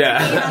regular spray Yeah.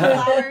 paint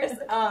on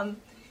flowers.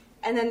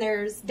 And then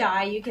there's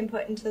dye you can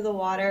put into the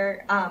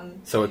water.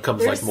 so it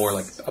comes There's- like more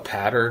like a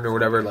pattern or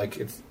whatever. Like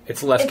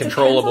it's less It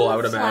controllable, I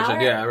would depends on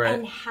the imagine. flower Yeah, right.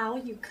 And how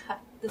you cut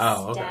the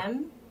Oh, okay.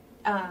 stem.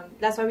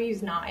 That's why we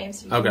use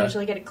knives. You Okay. can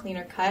usually get a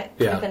cleaner cut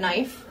Yeah. with a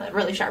knife, a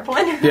really sharp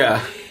one.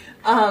 Yeah.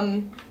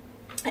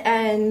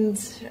 And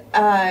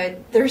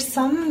there's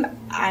some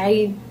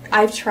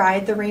I've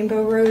tried the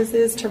rainbow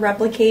roses to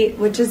replicate,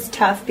 which is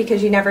tough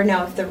because you never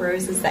know if the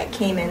roses that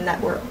came in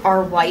that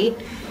are white,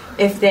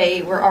 if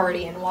they were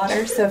already in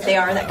water. So if they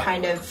are, that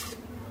kind of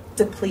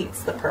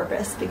depletes the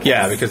purpose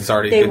because Because it's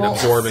already they been won't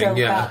absorbing. soak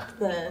Yeah. up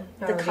the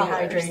Or colors.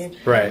 dehydrated.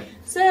 Right.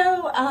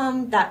 So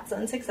that's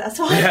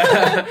unsuccessful.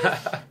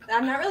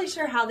 I'm not really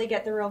sure how they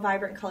get the real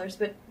vibrant colors,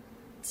 but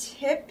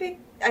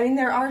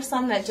there are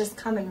some that just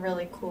come in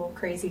really cool,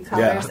 crazy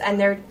colors, Yeah. and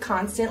they're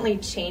constantly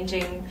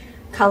changing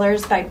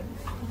colors by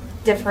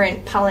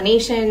different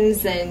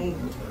pollinations, and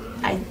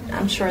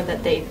I'm sure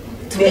that they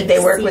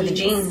work with the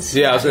genes.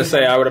 Yeah, I was going to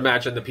say, I would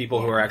imagine the people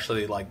who are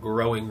actually like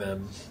growing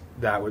them,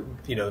 that would,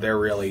 they're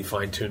really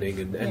fine tuning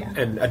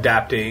and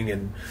adapting,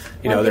 and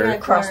they're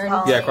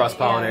cross-pollinating.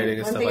 cross-pollinating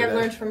and One stuff thing like I've that.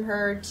 learned from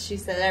her, she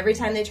said every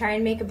time they try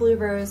and make a blue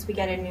rose, we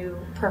get a new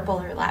purple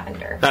or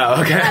lavender.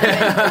 Oh, okay.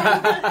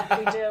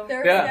 We do.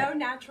 There's Yeah. no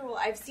natural.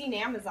 I've seen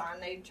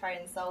Amazon. They try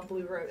and sell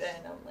blue rose,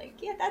 and I'm like,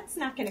 yeah, that's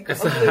not going to go.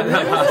 It's Blue not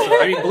rose. possible.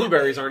 I mean,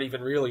 blueberries aren't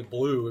even really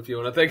blue, if you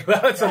want to think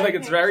about it. So like,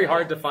 it's very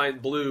hard to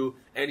find blue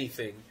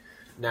anything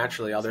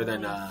naturally other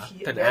than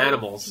Very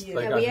animals. few.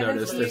 Like Yeah, we I've have a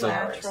noticed, few there's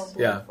natural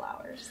blue yeah.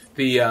 flowers.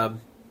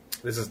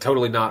 This is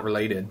totally not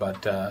related,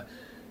 but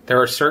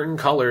there are certain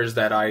colors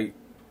that I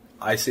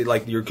see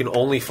like you can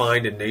only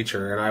find in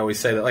nature, and I always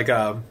say that like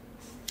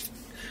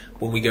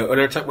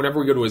whenever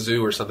we go to a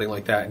zoo or something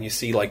like that, and you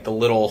see like the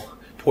little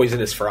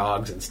poisonous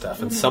frogs and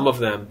stuff, and some of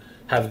them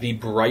have the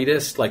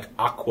brightest like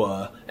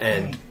aqua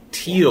and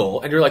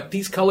teal, and you're like,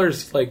 these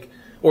colors like.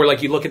 Or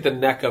like you look at the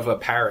neck of a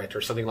parrot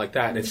or something like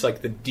that, and it's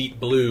like the deep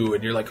blue,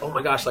 and you're like, oh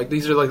my gosh, like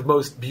these are like the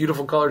most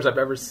beautiful colors I've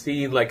ever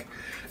seen, like,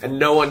 and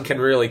no one can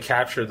really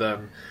capture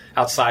them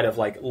outside of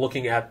like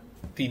looking at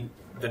the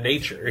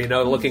nature,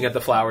 looking at the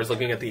flowers,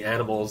 looking at the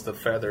animals, the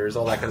feathers,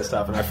 all that kind of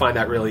stuff, and I find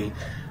that really,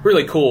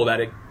 really cool that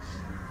it.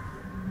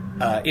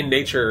 In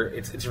nature,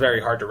 it's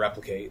very hard to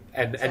replicate,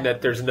 and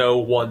that there's no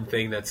one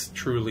thing that's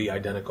truly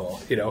identical,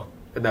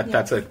 and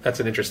that's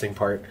an interesting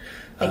part.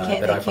 They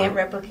that I can't find.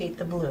 replicate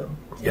the blue.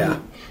 Yeah.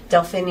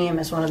 Delphinium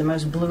is one of the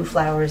most blue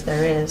flowers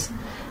there is,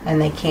 and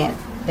they can't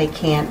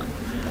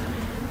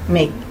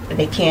they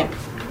can't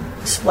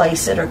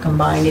splice it or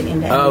combine it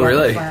into any other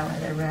really? flower.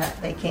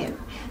 They can't.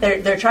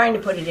 They're trying to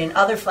put it in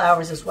other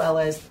flowers as well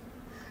as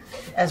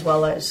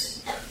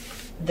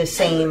the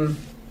same,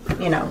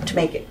 to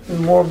make it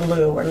more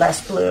blue or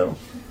less blue.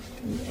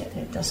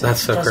 It doesn't. That's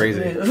so doesn't crazy.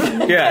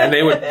 move. Yeah,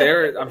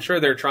 and I'm sure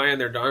they're trying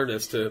their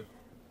darndest to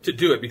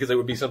do it because it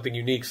would be something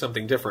unique,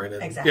 something different.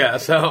 And Exactly. Yeah,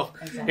 so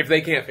Exactly. if they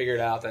can't figure it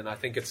out, then I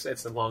think it's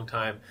a long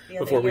time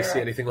before we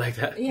see anything like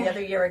that. The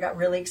other year I got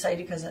really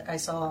excited because I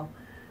saw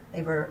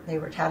they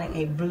were touting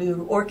a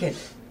blue orchid,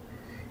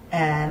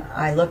 and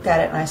I looked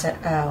at it and I said,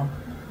 oh.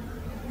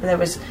 And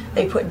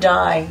they put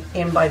dye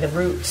in by the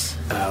roots.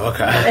 Oh,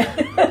 okay.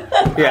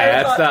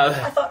 Yeah,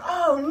 I thought,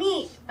 oh,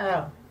 neat.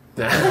 Oh.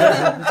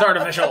 It's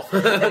artificial.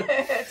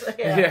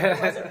 It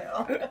wasn't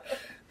real.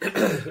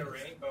 The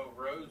rainbow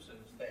roses,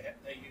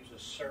 they use a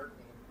certain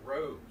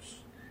rose,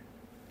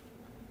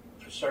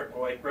 a certain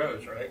white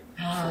rose, right?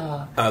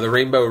 The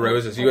rainbow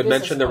roses. You had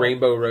mentioned the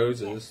rainbow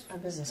roses. A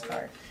business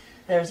card.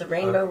 There's a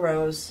rainbow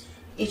rose.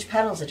 Each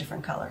petal's a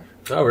different color.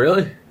 Oh,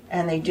 really?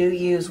 And they do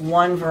use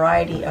one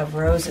variety of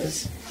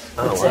roses.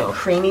 Oh, It's wow. a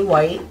creamy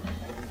white.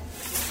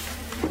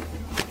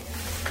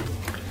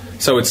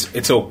 So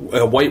it's a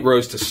white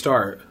rose to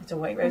start. It's a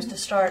white rose to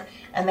start.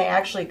 And they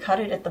actually cut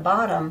it at the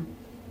bottom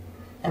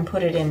and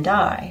put it in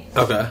dye.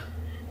 Okay.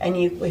 And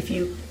if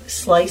you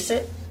slice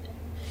it,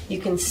 you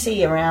can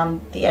see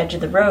around the edge of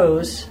the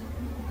rose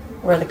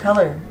where the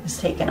color is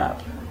taken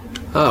up.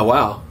 Oh,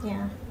 wow.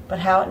 Yeah. But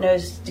how it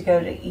knows to go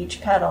to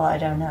each petal, I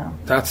don't know.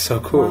 That's so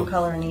cool. One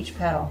color in each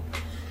petal.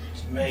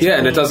 It's amazing. Yeah,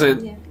 and it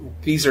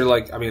doesn't. These are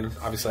like. I mean,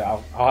 obviously,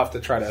 I'll have to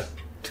try to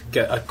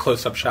get a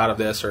close-up shot of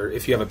this, or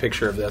if you have a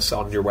picture of this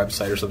on your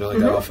website or something like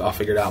that, I'll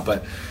figure it out.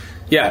 But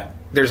yeah,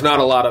 there's not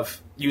a lot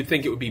of. You would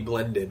think it would be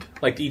blended.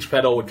 Like each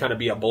petal would kind of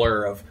be a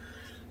blur of.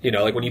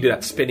 Like when you do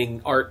that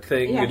spinning art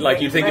thing, Yeah,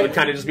 you'd think it would right.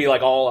 kind of just be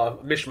like all a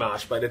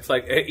mishmash, but it's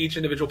like each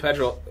individual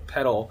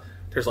petal,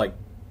 there's like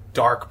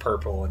dark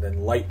purple and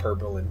then light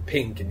purple and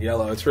pink and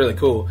yellow. It's really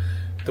cool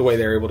the way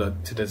they're able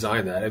to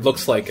design that. It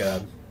looks like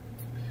a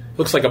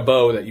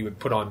bow that you would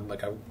put on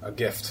like a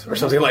gift or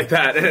something like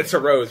that, and it's a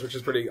rose, which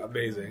is pretty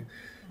amazing.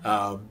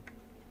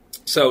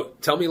 So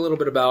tell me a little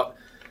bit about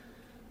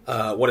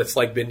what it's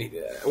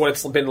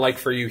been like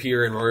for you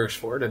here in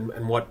Royersford,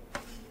 and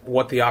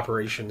what the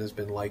operation has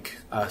been like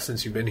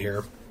since you've been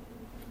here.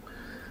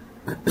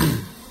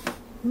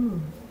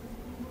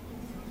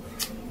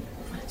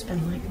 It's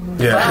been like,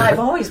 Yeah. well, I've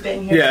always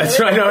been here. Yeah,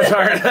 so I know it's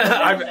hard.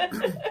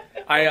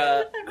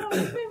 I've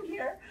always been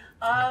here.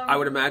 I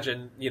would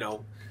imagine,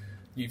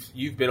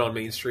 you've been on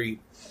Main Street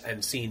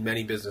and seen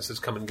many businesses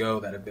come and go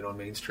that have been on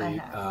Main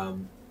Street.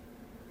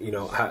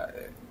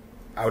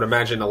 I would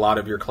imagine a lot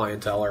of your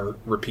clientele are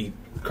repeat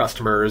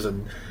customers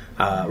and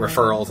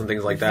referrals and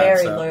things like that.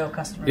 Very So, loyal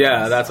customers.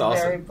 yeah, that's I'm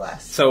awesome. Very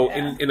blessed. So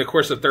yeah. in the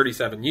course of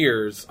 37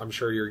 years, I'm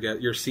sure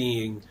you're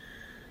seeing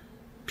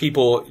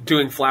people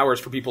doing flowers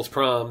for people's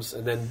proms,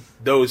 and then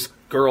those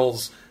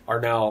girls are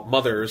now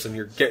mothers, and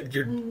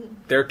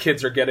their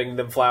kids are getting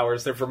them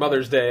flowers. They're for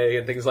Mother's Day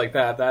and things like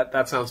that.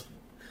 That sounds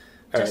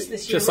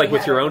Just like we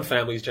with your had- own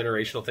family's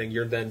generational thing.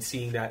 You're then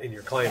seeing that in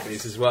your client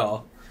base as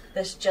well.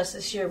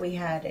 This year we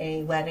had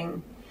a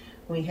wedding.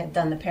 We had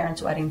done the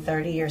parents' wedding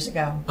 30 years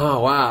ago,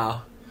 Oh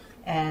wow,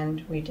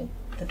 and we did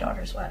the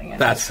daughter's wedding. And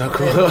that's so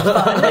cool.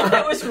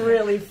 it was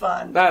really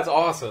fun. That's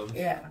awesome.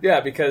 Yeah.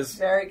 Because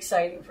Very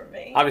exciting for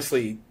me.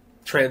 obviously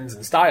trends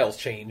and styles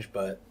change,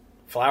 but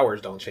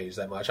flowers don't change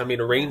that much. I mean,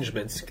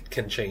 arrangements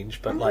can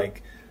change, but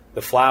like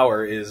the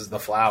flower is the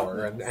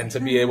flower, and to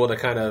be able to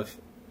kind of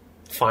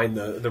find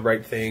the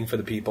right thing for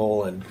the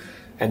people and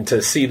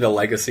to see the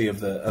legacy of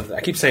the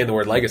I keep saying the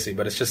word legacy,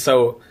 but it's just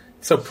so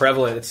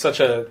prevalent. It's such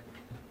a,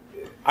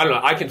 I don't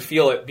know, I can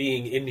feel it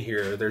being in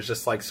here. There's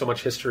just like so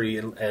much history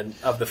and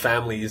of the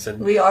families, and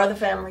We are the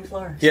family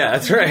florist. yeah,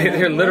 that's right.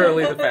 They're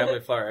literally the family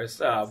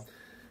florist.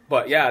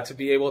 But yeah, to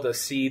be able to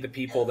see the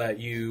people that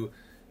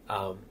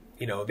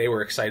they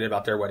were excited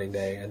about their wedding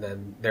day, and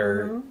then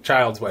their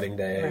child's wedding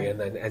day,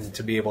 Right. and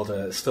to be able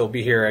to still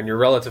be here, and you're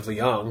relatively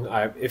young,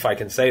 if I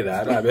can say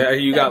that. I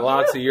mean, you got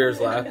lots of years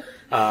left,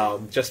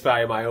 just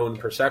by my own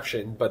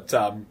perception. But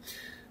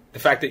the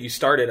fact that you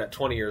started at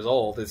 20 years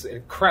old is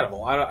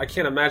incredible. I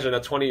can't imagine a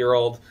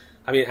 20-year-old.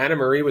 I mean, Anna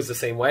Marie was the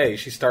same way.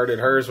 She started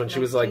hers when she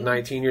was like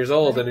 19 years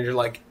old, and you're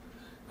like,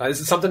 is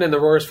it something in the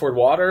Royersford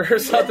water or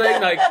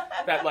something like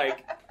that?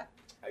 Like,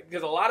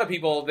 because a lot of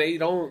people, they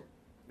don't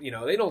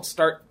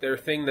start their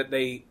thing that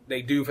they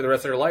do for the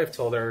rest of their life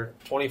till they're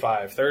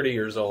 25, 30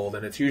 years old,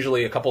 and it's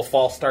usually a couple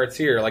false starts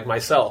here. Like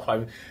myself,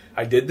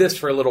 I did this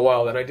for a little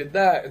while, then I did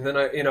that, and then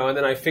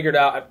I figured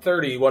out at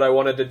 30 what I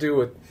wanted to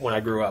do when I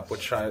grew up,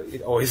 which I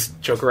always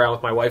joke around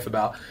with my wife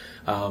about.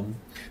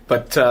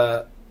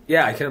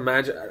 Yeah, I can't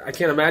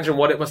imagine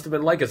what it must have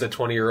been like as a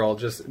 20-year-old.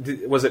 Just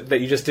was it that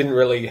you just didn't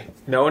really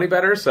know any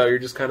better, so you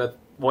just kind of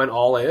went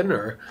all in,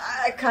 or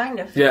Kind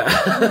of.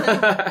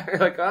 yeah, You're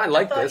like, oh, I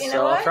like Thought, this, you so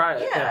know I'll what? try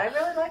it. Yeah, I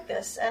really like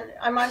this, and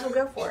I might as well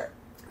go for it.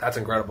 That's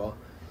incredible.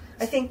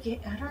 I think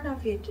I don't know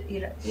if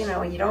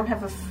you don't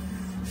have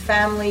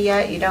family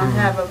yet. You don't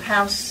have a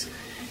house.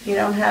 You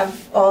don't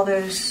have all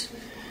those,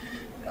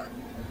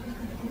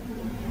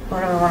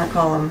 what do I want to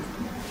call them?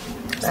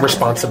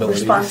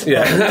 Responsibilities.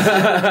 Yeah.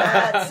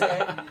 That's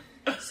it.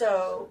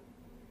 So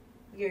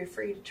you're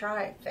free to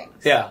try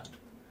things. Yeah.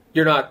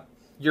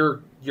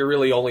 You're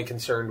really only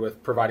concerned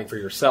with providing for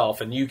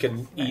yourself, and you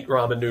can eat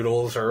ramen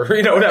noodles or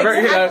whatever.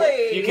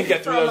 Exactly. You can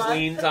get through those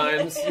lean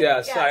times.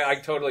 Yes, Yes. I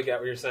totally get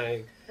what you're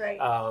saying. Right.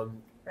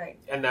 Right.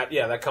 And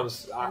that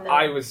comes.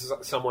 I was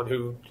someone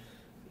who,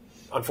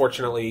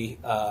 unfortunately,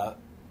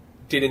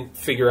 didn't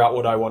figure out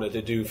what I wanted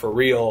to do for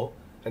real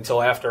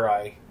until after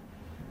I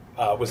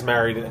was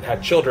married and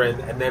had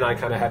children, and then I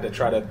kind of had to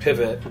try to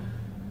pivot,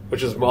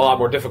 which is a lot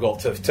more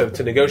difficult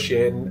to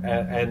negotiate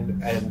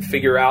and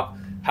figure out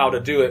how to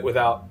do it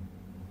without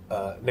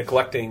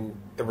neglecting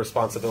the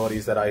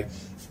responsibilities that I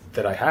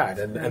had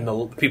and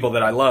the people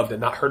that I loved,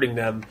 and not hurting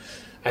them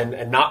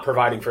and not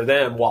providing for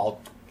them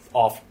while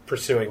off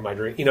pursuing my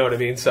dream. You know what I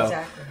mean? So,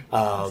 Exactly.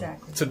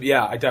 So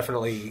yeah, I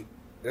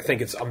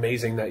think it's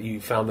amazing that you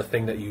found the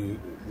thing that you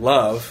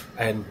love,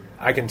 and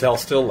I can tell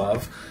still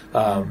love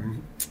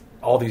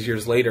all these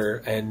years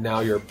later, and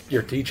now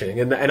you're teaching.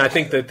 And I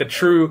think that the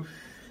true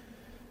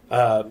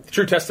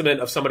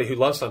testament of somebody who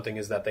loves something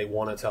is that they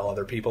want to tell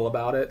other people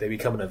about it. They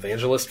become an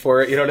evangelist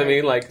for it. You know what I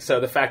mean? Like, so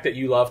the fact that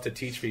you love to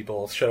teach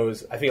people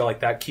shows, I feel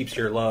like that keeps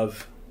your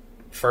love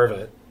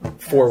fervent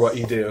for what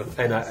you do.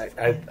 And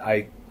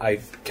I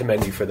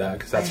commend you for that,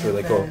 because that's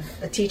really cool.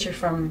 A teacher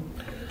from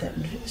the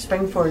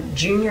Springford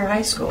Junior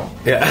High School.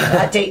 Yeah.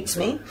 That dates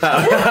me.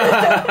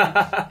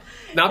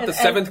 Not the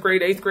 7th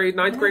grade, 8th grade,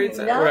 9th grade,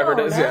 whatever it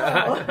is. No.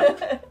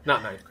 Yeah.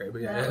 Not 9th grade,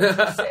 but yeah. No,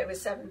 it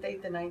was 7th,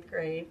 8th, and 9th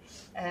grade,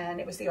 and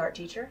it was the art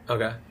teacher.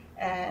 Okay.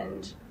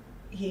 And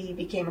he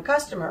became a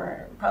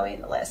customer probably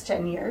in the last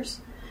 10 years.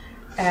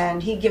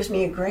 And he gives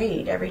me a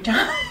grade every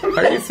time.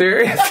 Are you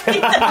serious? Every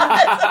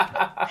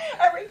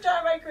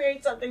time I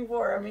create something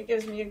for him, he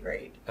gives me a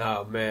grade.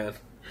 Oh, man.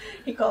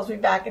 He calls me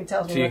back and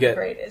tells Do me you what get the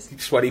grade is.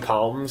 sweaty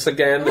palms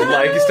again? And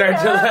like you start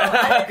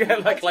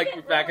to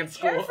like back in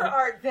school? Care for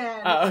art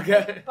then. Oh,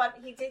 okay. But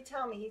he did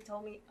tell me. He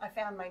told me I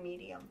found my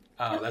medium.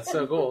 Oh, that's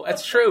so cool.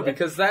 That's true,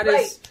 because that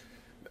is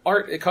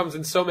art. It comes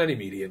in so many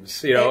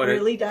mediums, It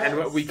really does. And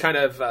what we kind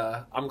of,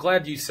 I'm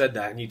glad you said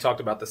that, and you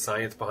talked about the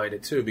science behind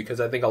it too,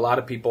 because I think a lot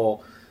of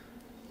people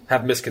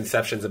have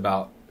misconceptions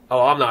about,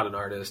 oh, I'm not an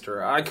artist,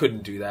 or I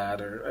couldn't do that,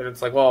 and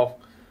it's like, well,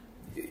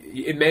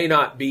 it may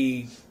not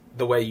be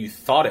the way you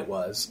thought it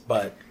was,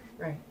 but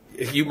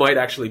you might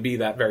actually be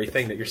that very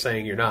thing that you're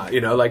saying you're not.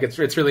 Like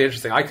it's really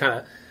interesting.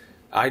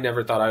 I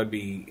never thought I would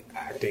be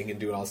acting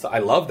and doing all this stuff. I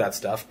love that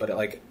stuff, but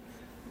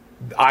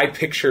I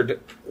pictured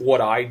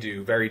what I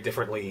do very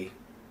differently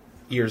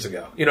years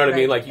ago. You know what I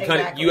mean? Like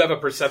you have a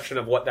perception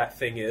of what that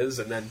thing is,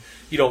 and then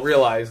you don't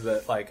realize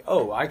that, like,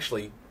 oh,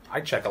 actually,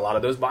 I check a lot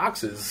of those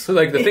boxes. So,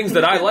 like, the things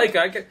that I like,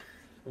 I could.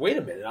 Wait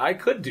a minute, I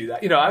could do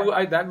that.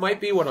 I that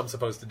might be what I'm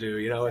supposed to do.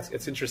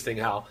 It's interesting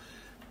how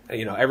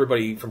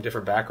everybody from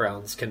different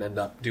backgrounds can end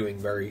up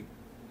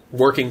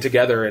working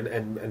together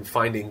and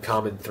finding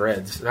common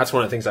threads. And that's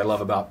one of the things I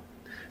love about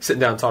sitting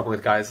down and talking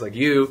with guys like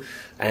you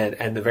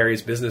and the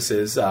various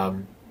businesses,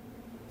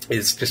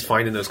 is just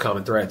finding those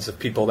common threads of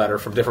people that are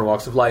from different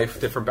walks of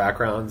life, different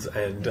backgrounds,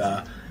 and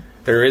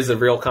there is a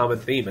real common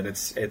theme, and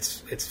it's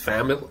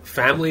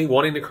family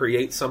wanting to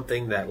create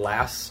something that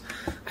lasts,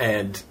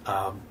 and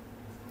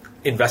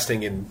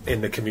investing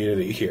in the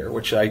community here,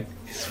 which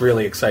is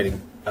really exciting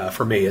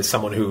for me as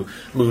someone who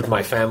moved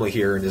my family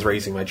here and is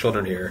raising my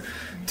children here,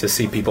 to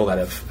see people that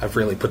have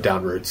really put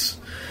down roots.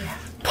 Yeah.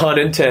 Pun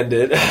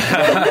intended.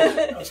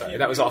 I'm sorry,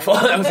 that was awful.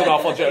 That was an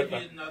awful joke.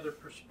 Give you another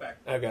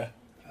perspective. Okay.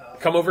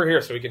 Come over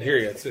here so we can hear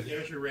you.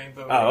 There's your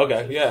rainbow. Oh,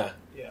 okay. Yeah.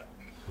 Yeah.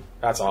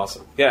 That's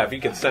awesome. Yeah, if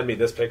you could send me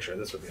this picture,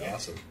 this would be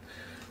awesome.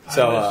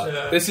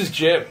 So this is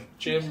Jim.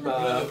 Jim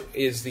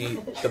is the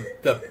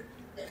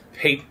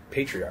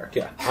patriarch.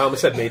 Yeah, I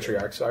almost said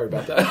matriarch. Sorry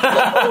about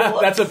that.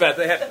 That's a bet.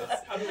 They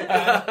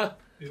had.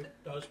 Who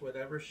does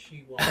whatever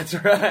she wants.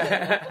 That's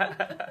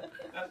right.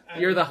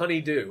 You're the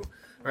honeydew,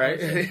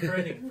 right? I was in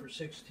printing for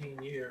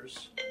 16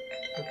 years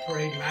for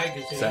Parade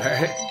Magazine.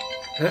 Sorry.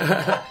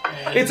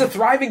 It's a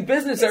thriving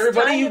business,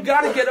 everybody. You've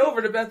got to get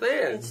over to Beth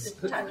Ann's.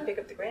 It's time to pick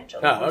up the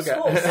grandchildren Oh,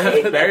 from okay.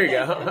 school. There you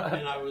go.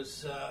 And I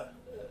was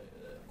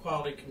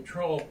quality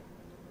control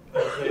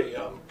as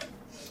a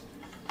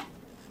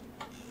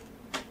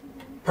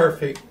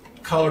perfect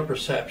color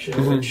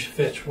perception, which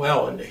fits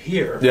well into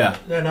here. Yeah.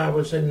 Then I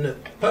was in the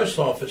post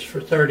office for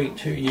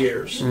 32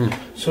 years.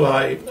 So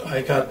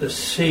I got to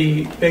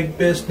see big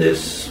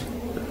business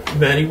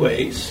many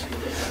ways.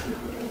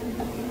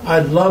 I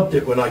loved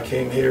it when I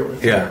came here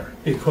with her,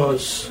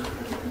 because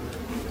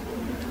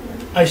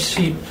I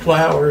see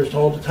flowers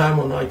all the time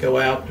when I go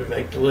out to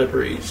make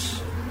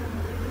deliveries.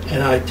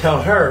 And I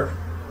tell her,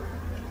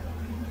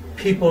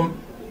 people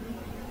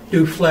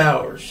do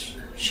flowers.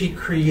 She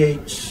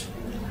creates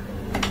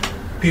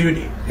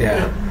beauty.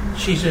 Yeah.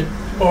 She's an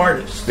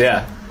artist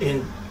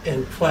in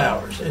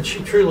flowers, and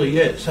she truly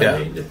is. I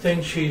mean, the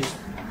things she's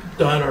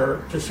done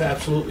are just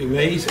absolutely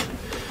amazing.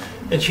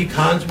 And she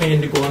cons me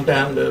into going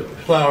down to the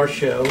flower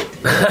show once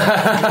in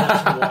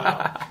a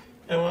while.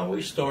 And when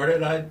we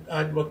started,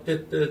 I looked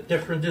at the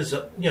different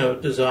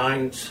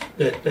designs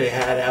that they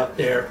had out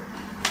there.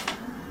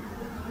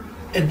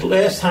 And the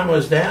last time I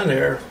was down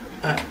there,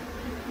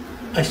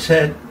 I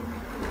said,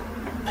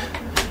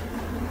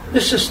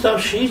 this is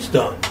stuff she's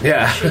done.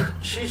 Yeah.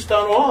 She's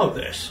done all of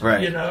this.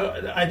 Right. You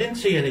know, I didn't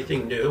see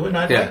anything new, and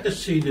I'd Yeah. like to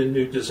see the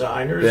new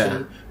designers. Yeah.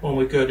 And when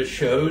we go to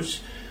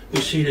shows,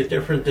 we see the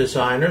different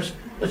designers.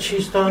 But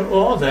she's done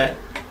all that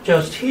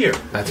just here.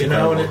 That's you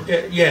know, incredible.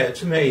 and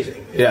it's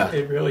amazing. Yeah.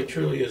 It really,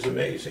 truly is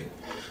amazing.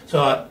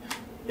 So,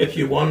 if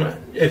you want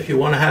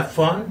to have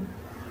fun,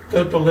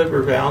 go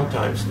deliver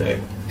Valentine's Day.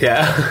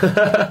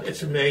 Yeah.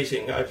 It's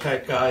amazing. I've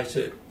had guys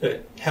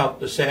that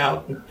helped us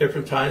out at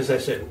different times. I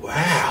said,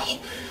 wow,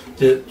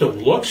 the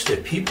looks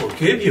that people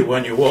give you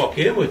when you walk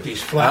in with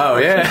these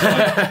flowers. Oh,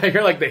 yeah.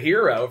 You're like the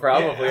hero,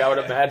 probably, Yeah. I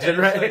would imagine,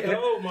 And it's right? like,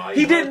 oh, my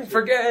he didn't heart.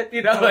 forget,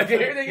 you know, Oh, like,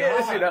 thank here it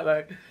is, you know, God.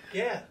 like.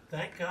 Yeah,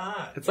 thank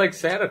God. It's like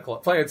Santa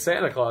Claus, playing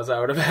Santa Claus, I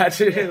would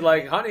imagine.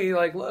 Like, honey,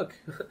 like, look.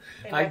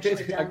 They've I actually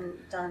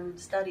did. done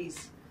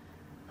studies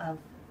of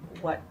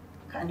what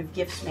kind of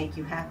gifts make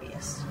you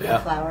happiest. Yeah.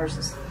 Flowers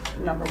is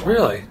number one.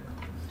 Really?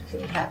 For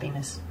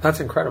happiness.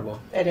 That's incredible.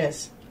 It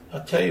is.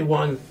 I'll tell you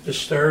one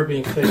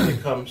disturbing thing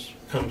that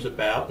comes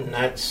about, and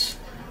that's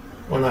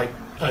when I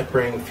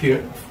bring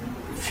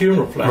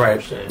funeral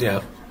flowers in.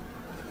 Yeah.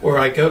 Or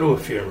I go to a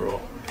funeral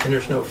and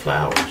there's no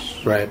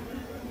flowers. Right.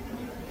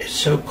 It's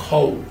so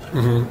cold.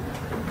 Mm-hmm.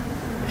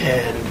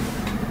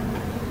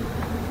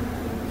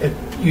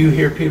 And you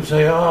hear people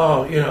say,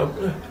 "Oh, you know,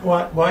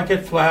 why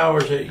get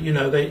flowers? You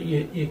know,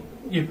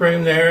 you bring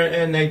them there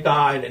and they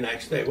die the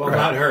next day." Well, Right.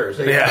 not hers.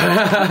 They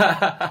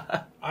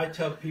Yeah. I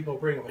tell people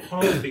bring them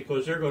home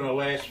because they're going to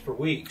last for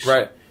weeks.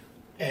 Right.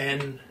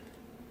 And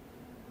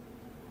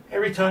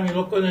every time you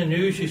look on the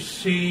news, you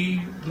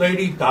see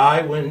lady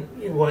die when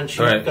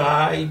she Right.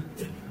 died.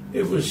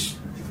 It was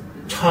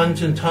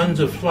tons and tons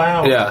of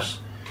flowers. Yeah.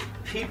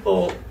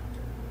 People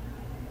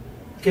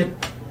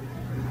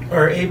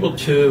are able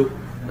to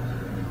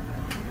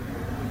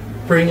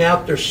bring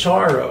out their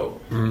sorrow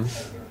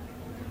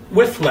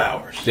with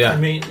flowers. Yeah. I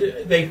mean,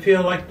 they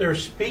feel like they're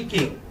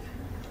speaking,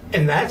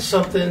 and that's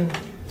something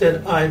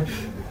that I've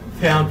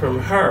found from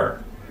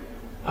her.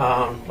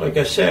 Like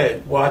I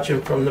said,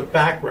 watching from the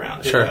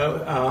background. Sure. You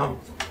know?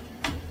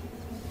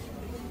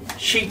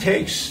 She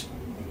takes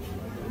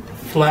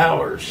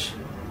flowers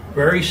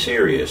very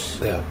serious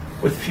Yeah.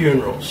 with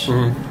funerals.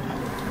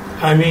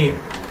 I mean,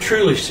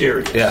 truly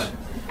serious. Yeah.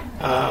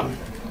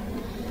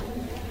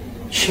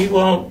 She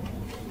won't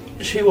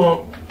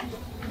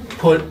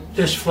put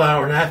this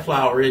flower and that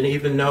flower in,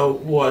 even though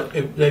what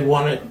if they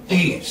wanted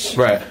these.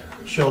 Right.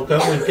 She'll go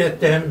and get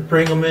them,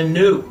 bring them in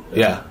new,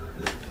 Yeah.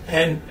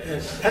 and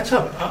that's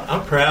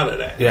I'm proud of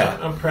that. Yeah.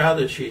 I'm proud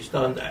that she's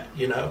done that.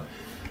 You know,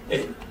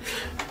 it's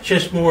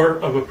just more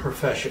of a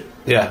profession.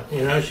 Yeah.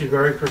 You know, she's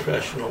very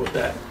professional with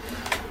that,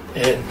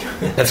 and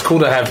That's cool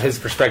to have his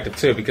perspective,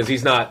 too, because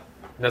he's not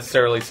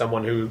necessarily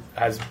someone who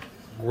has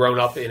grown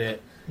up in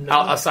it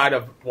outside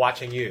of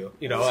watching you.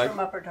 You know, He's like, from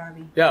Upper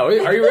Darby. yeah, are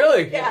you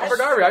really? Yes. Upper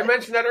Darby. I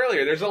mentioned that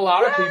earlier. There's a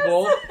lot of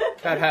people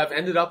that have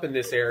ended up in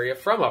this area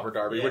from Upper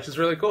Darby, Yeah. which is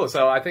really cool.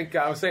 So I think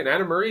I was saying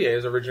Anna Maria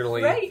is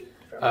originally Right.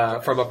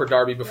 from Upper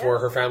Darby before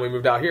her family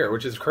moved out here,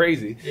 which is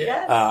crazy.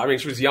 Yes. I mean,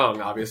 she was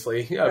young,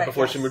 obviously, Right,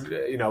 before she yes.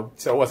 moved,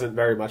 so it wasn't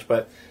very much.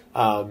 But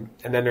and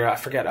then I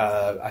forget.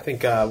 I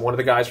think one of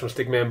the guys from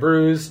Stigman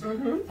Brews.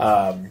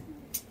 Mm-hmm.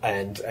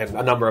 And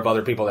a number of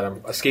other people that are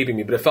escaping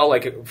me, but it felt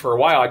like for a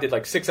while I did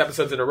like 6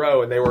 episodes in a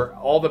row, and they were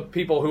all the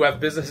people who have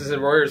businesses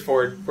in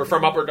Royersford were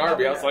from Upper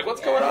Darby. I was like,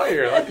 what's going on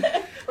here?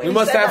 Like, we you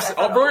must said have that,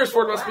 I thought,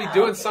 Royersford must be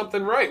doing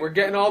something right. We're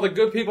getting all the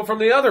good people from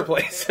the other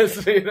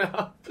places, you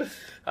know.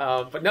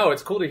 But no,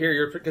 it's cool to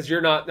hear because you're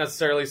not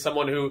necessarily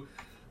someone who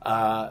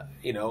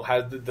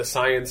has the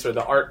science or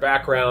the art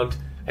background,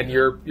 and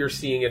you're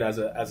seeing it as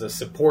a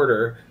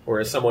supporter or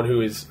as someone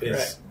who is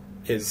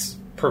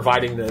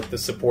providing the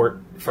support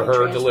for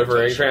her,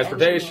 delivering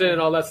transportation and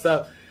all that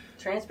stuff. and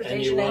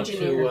Transportation you want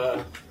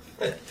engineer.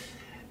 to.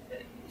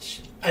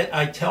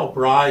 I tell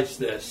brides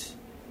this,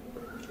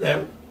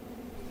 that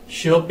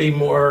she'll be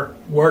more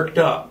worked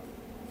up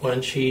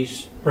when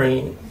she's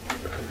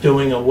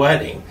doing a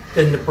wedding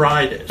than the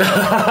bride is. And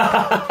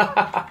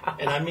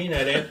I mean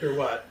that after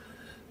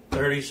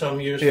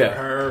 30-some years Yeah. for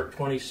her,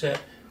 27.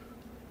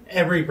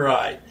 Every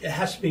bride, it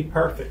has to be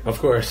perfect Of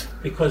course.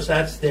 because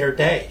that's their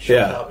day. She'll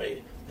Yeah. tell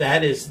me.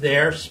 That is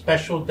their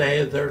special day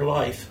of their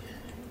life,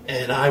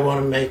 and I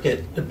want to make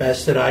it the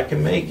best that I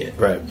can make it.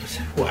 Right. I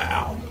said,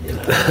 wow. You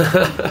know.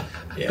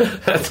 Yeah.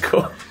 That's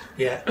cool.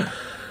 Yeah.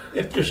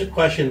 If there's a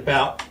question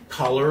about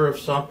color of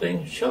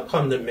something, she'll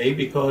come to me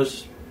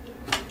because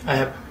I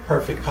have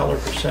perfect color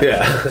perception.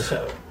 Yeah.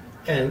 So,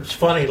 and it's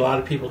funny, a lot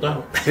of people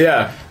don't.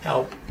 Yeah.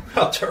 How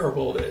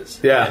terrible it is.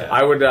 Yeah.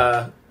 I would.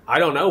 I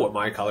don't know what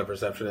my color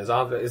perception is.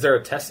 Is there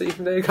a test that you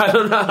can take? I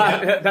don't know.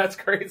 Yeah. That's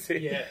crazy.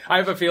 Yeah. I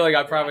have a feeling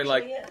I probably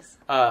Actually is.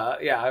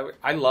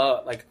 I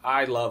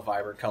love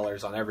vibrant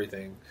colors on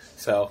everything.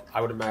 So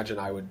I would imagine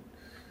I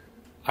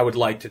would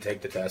like to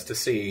take the test to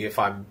see if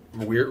I'm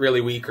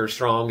really weak or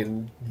strong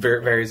in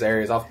various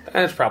areas. And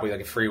it's probably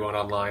like a free one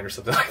online or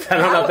something like that.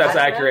 I don't know if that's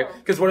accurate.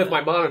 Because what if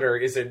my monitor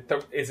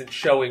isn't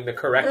showing the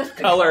correct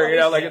color? You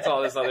know, like it's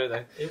all this other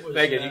thing.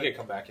 Megan, you can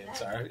come back in.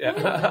 Sorry.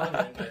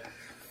 Yeah.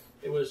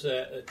 It was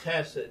a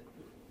test that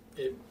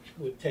it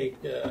would take,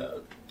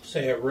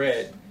 say, a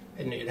red,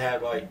 and you'd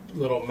have like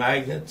little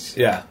magnets.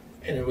 Yeah.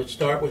 And it would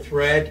start with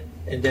red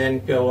and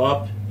then go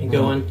up and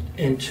go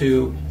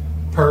into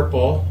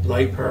purple,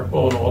 light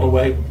purple, and all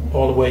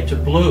the way to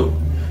blue.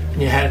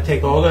 And you had to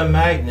take all the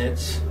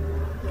magnets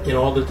in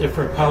all the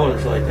different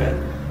colors like that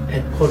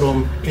and put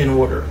them in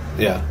order.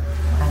 Yeah.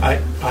 I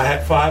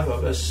had 5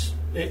 of us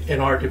in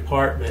our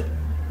department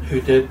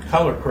who did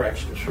color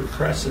corrections for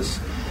presses,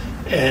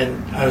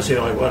 and I was the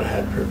only one who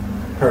had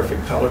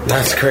perfect color.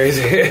 That's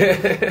crazy.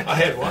 I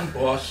had one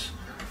boss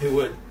who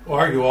would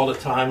argue all the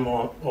time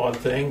on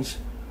things.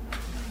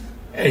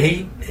 And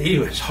he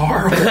was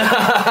horrible. He did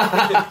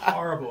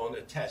horrible on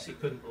the test. He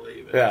couldn't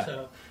believe it. Yeah.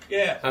 So,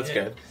 That's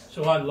good.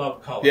 So I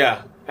love color.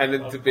 Yeah, and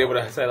then to be able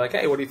to say like,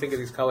 hey, what do you think of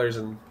these colors?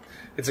 And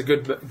it's a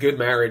good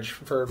marriage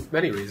for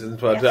many reasons,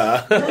 but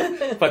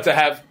but to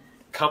have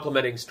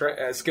complementing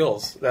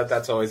skills,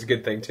 that's always a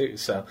good thing too.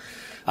 So,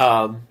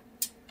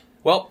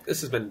 well,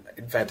 this has been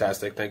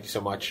fantastic. Thank you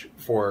so much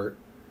for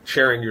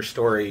sharing your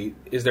story.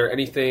 Is there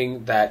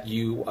anything that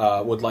you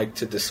would like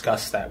to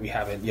discuss that we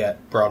haven't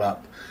yet brought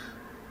up?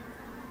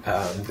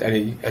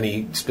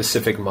 Any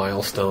specific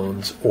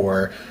milestones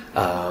or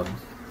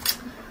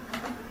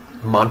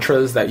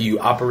mantras that you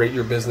operate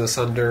your business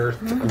under?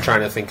 I'm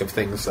trying to think of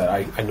things that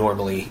I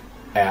normally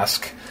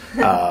ask.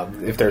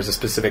 If there's a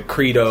specific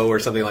credo or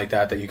something like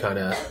that you kind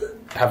of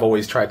have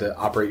always tried to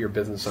operate your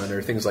business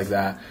under, things like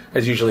that.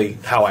 That's usually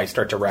how I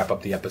start to wrap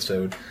up the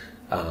episode.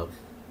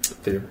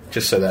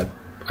 Just so that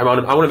I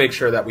want to make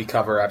sure that we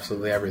cover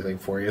absolutely everything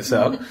for you.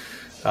 So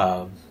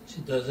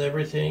She does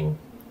everything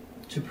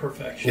to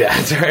perfection. Yeah,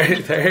 that's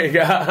right. There you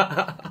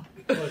go.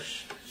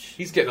 Because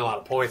he's getting a lot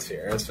of points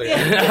here. That's no,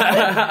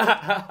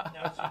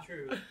 it's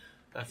true.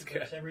 That's she good.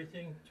 does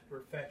everything to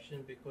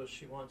perfection because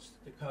she wants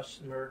the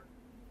customer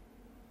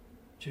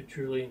to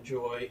truly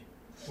enjoy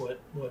what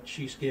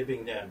she's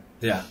giving them.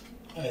 Yeah.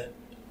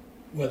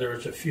 Whether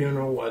it's a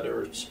funeral,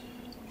 whether it's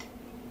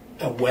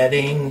a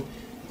wedding,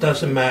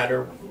 doesn't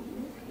matter.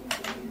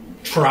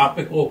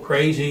 Tropical,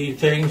 crazy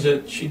things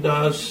that she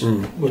does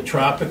with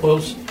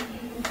tropicals.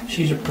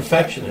 She's a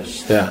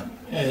perfectionist. Yeah.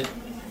 And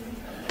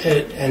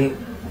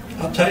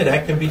I'll tell you,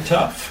 that can be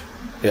tough.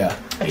 Yeah.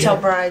 I tell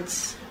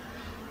brides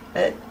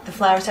that the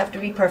flowers have to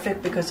be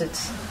perfect because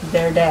it's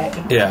their day.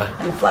 Yeah.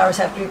 And the flowers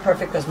have to be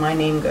perfect because my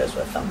name goes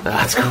with them.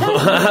 That's cool.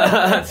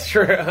 That's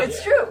true.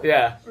 It's true.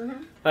 Yeah.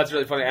 Mm-hmm. That's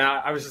really funny. And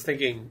I was just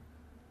thinking,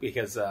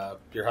 because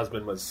your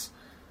husband was,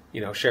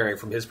 sharing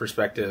from his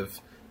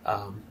perspective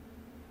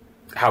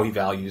how he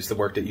values the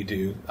work that you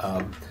do.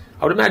 I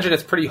would imagine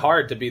it's pretty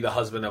hard to be the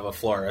husband of a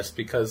florist,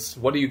 because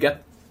what do you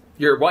get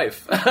your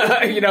wife,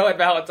 at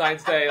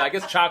Valentine's Day? I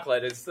guess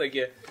chocolate is like,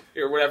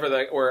 or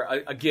whatever,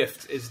 or a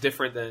gift is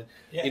different than,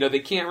 they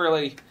can't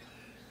really,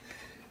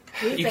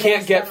 you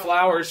can't get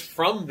flowers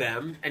from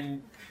them,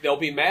 and they'll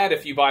be mad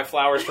if you buy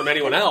flowers from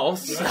anyone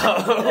else. So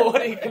what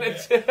are you going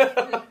to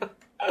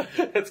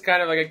do? It's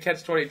kind of like a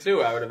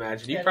catch-22, I would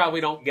imagine. You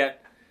probably don't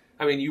get,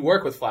 you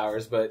work with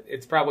flowers, but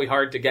it's probably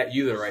hard to get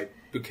you the right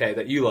bouquet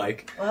that you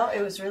like. Well,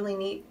 it was really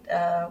neat.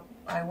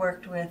 I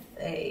worked with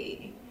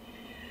a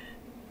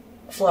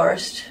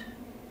florist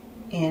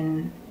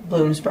in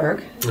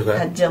Bloomsburg,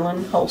 a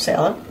Dillon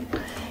wholesaler,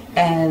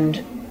 and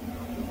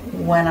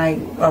when I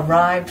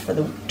arrived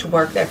to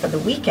work there for the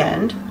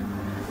weekend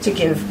to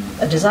give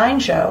a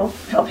design show,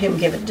 help him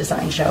give a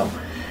design show,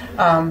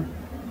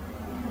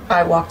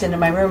 I walked into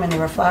my room and there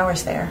were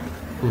flowers there,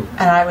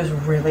 and I was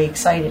really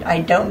excited.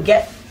 I don't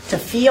get to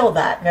feel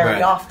that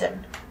very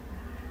often.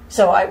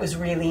 So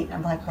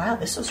I'm like, wow,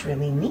 this was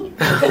really neat.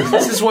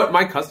 This is what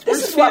my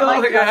customers feel.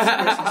 What my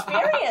customers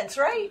experience,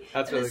 right?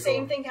 That's and really the same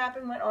cool. thing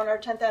happened on our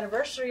 10th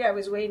anniversary. I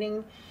was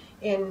waiting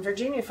in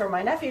Virginia for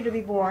my nephew to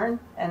be born,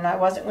 and I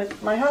wasn't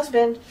with my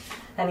husband,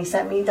 and he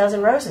sent me a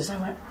dozen roses. I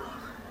went,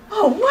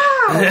 oh,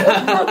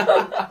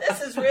 wow,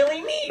 this is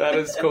really neat. That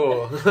is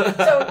cool.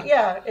 So,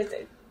 yeah,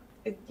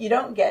 you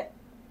don't get,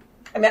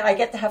 I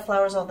get to have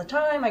flowers all the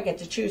time. I get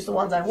to choose the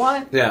ones I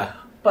want. Yeah.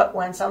 But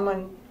when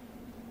someone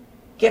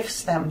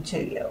gifts them to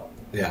you,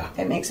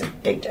 it makes a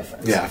big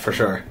difference. Yeah, for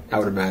sure. I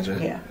would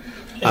imagine. Yeah.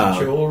 And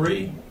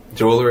jewelry.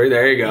 Jewelry,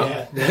 there you go.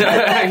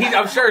 Yeah.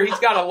 I'm sure he's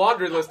got a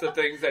laundry list of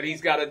things that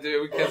he's got to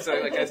do. Because,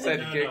 like I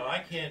said, No, I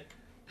can't.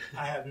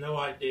 I have no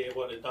idea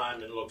what a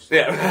diamond looks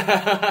like.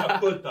 Yeah. A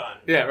good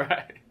diamond. Yeah,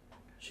 right.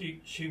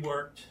 She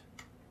worked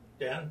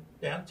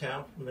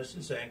downtown for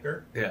Mrs.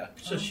 Anchor. Yeah.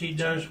 So she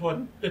knows what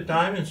the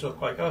diamonds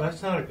look like. Oh,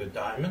 that's not a good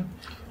diamond.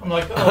 I'm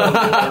like,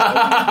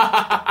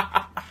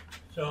 oh.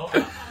 So,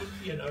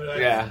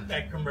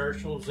 that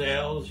commercial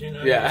Zales,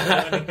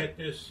 Yeah. I'm going to get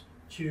this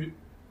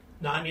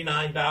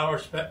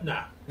 $99, but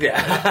no.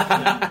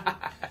 Yeah.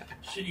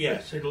 See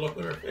the look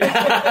on her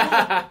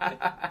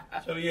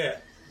face. So yeah.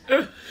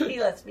 He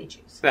lets me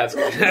choose. That's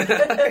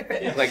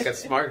good. Like a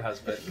smart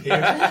husband.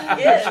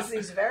 Yes,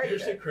 he's very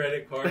Here's the good.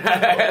 credit card.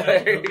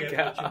 There you Go get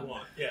go. what you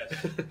want. Yes.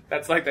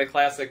 That's like the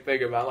classic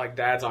thing about like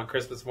dads on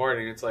Christmas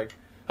morning. It's like,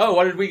 oh,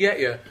 what did we get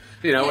you?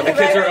 You know, when the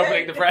kids are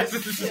opening the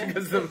presents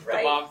because the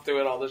mom's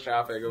doing all the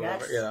shopping or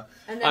whatever. Yes. You know,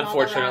 And then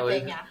unfortunately. all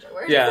the wrapping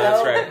afterwards. Yeah, that's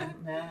So,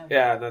 right. no.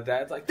 Yeah, and the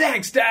dad's like,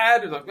 thanks,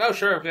 Dad. And I'm like, oh,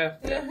 sure, yeah.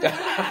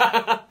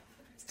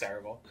 It's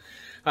terrible.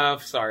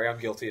 Sorry, I'm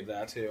guilty of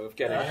that too, of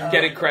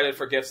getting credit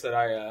for gifts that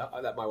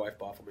that my wife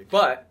bought for me.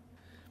 But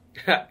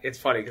it's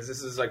funny because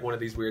this is like one of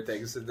these weird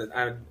things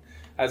that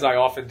as I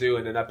often do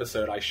in an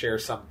episode, I share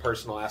some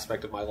personal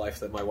aspect of my life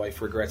that my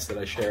wife regrets that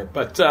I share.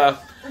 But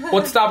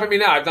what's stopping me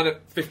now? I've done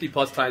it 50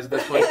 plus times at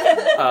this point.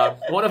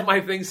 One of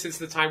my things since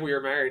the time we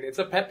were married, it's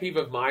a pet peeve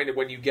of mine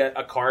when you get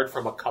a card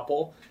from a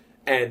couple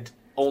and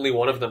only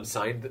one of them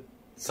signed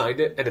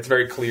it, and it's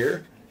very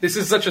clear. This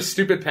is such a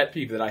stupid pet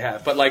peeve that I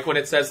have. But like when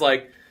it says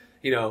like,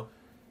 you know,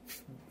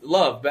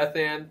 love, Beth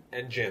Ann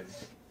and Jim.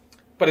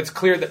 But it's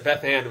clear that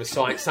Beth Ann was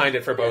signed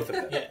it for both of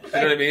them. You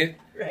know what I mean?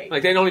 Right.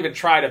 Like, they don't even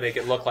try to make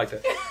it look like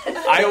that.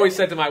 I always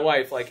said to my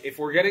wife, like, if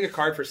we're getting a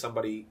card for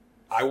somebody,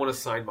 I want to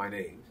sign my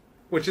name.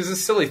 Which is a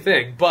silly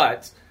thing,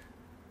 but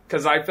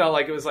because I felt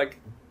like it was like,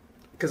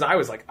 because I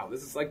was like, oh,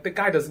 this is like, the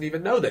guy doesn't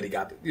even know that he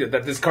got,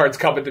 that this card's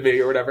coming to me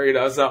or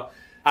whatever, So,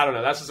 I don't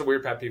know. That's just a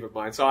weird pet peeve of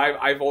mine. So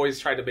I've always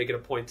tried to make it a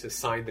point to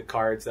sign the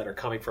cards that are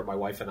coming from my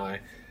wife and I.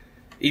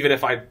 Even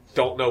if I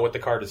don't know what the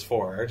card is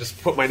for, I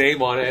just put my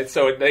name on it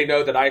so they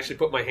know that I actually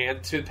put my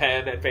hand to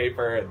pen and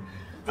paper and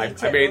I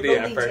made the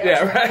effort.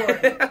 Yeah,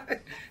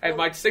 right. And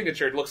my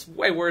signature looks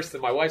way worse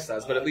than my wife's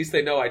does, but at least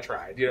they know I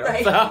tried.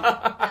 Right.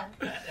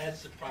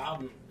 That's the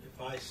problem.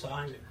 If I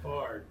sign the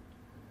card,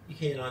 you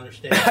can't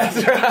understand.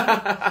 That's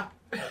right.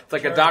 It's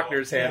like a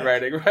doctor's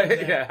handwriting, right?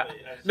 Exactly.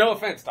 Yeah. No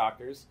offense,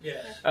 doctors.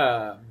 Yes.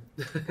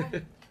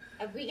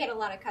 We get a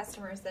lot of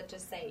customers that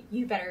just say,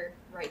 you better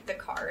write the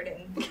card,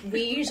 and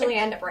we usually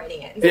end up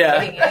writing it. And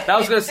putting it. I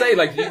was gonna say,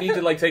 like, do you need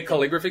to like take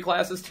calligraphy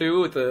classes too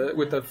with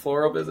the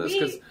floral business?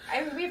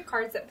 We have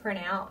cards that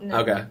print out, and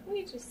then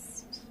we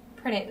just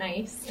print it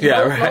nice. Yeah,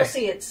 right.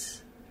 Mostly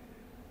it's,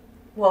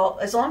 well,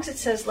 as long as it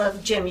says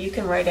love Jim, you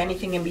can write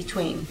anything in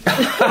between. The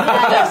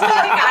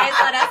guys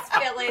let us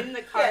fill in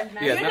the card.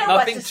 Yeah, You know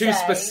nothing what to too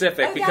say.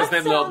 specific Oh, because that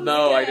then they'll sounds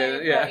know I good.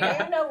 didn't.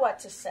 Yeah, You know what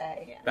to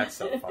say. that's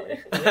so funny.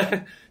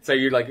 So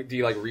you like, do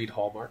you like read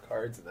Hallmark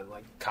cards and then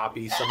like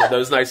copy some of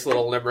those nice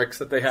little limericks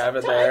that they have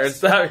in there and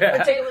stuff? Yeah,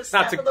 But they will not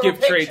snap to a little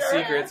give trade picture.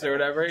 secrets or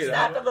whatever. You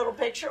Snap know, a little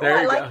picture. there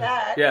I you like go.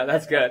 that. Yeah,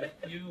 that's good.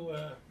 You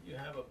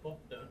have a book,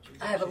 don't you?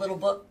 I have a little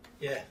book.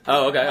 Yeah.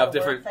 Oh, okay, of of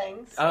different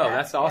things. Oh, Yeah,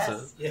 that's awesome.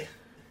 yes. Yeah.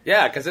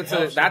 Yeah, because it's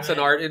Helps that's you, an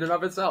man. art in and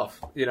of itself.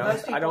 You know,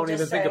 Most I don't people even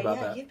just think say, about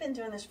yeah, that. You've been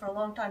doing this for a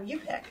long time. You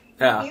pick.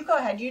 Yeah. You go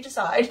ahead. You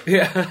decide.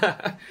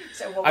 Yeah.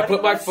 So, well, I what do put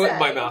you my wanna foot in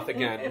my say? mouth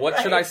again. What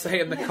should I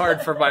say in the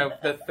card for my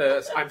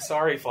the I'm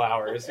sorry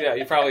flowers? Yeah,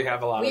 you probably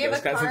have a lot We of have those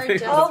a kinds of card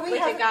things. just we with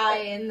have a guy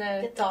in the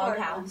Get the card.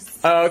 doghouse.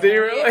 Oh, do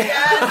you really?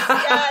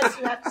 Yes,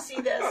 you have to see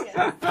this.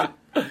 Yeah.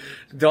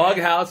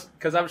 Doghouse,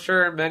 because I'm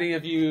sure many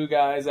of you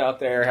guys out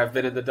there have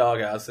been in the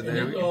doghouse. And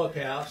In the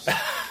doghouse.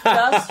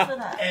 Just for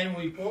that. And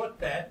we bought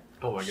that.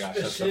 oh my gosh,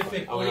 that's so funny. I'm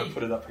Specifically- going to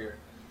put it up here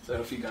so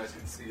if you guys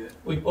can see it.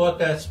 We bought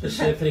that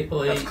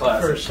specifically That's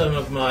classic. for some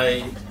of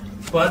my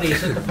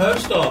buddies at the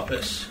post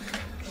office.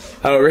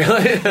 Oh,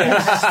 really?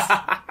 Yes.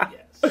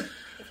 I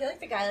feel like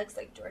the guy looks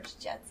like George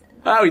Jetson.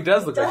 Oh, he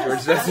does look like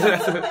George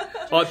Jetson.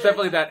 Well, it's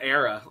definitely that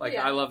era. Like,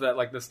 Yeah. I love that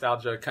like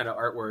nostalgia kind of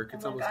artwork. And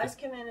It's when almost guys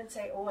come in and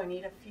say, "Oh, I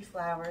need a few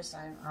flowers.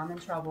 I'm in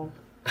trouble."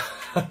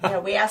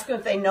 We ask them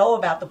if they know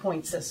about the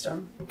point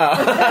system,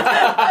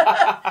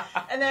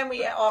 and then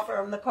we offer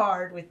them the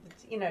card with,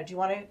 do you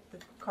want the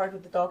card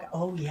with the dog?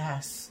 Oh,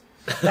 yes.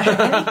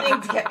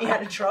 Anything to get me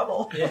out of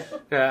trouble. Yeah.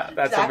 yeah,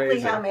 that's exactly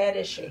amazing. how mad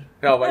is she?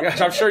 Oh my gosh,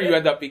 I'm sure you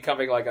end up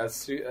becoming like a,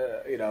 It's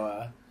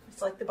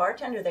like the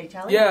bartender. They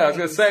tell you. yeah, I was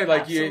gonna things. say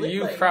like you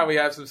Absolutely. probably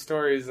have some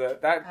stories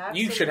that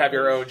you should have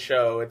your own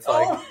show. It's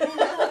like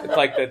Oh. it's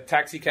like the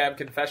Taxi Cab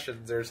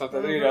Confessions or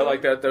something.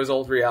 Like those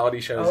old reality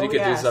shows. Oh, You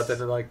could yes. do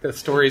something like the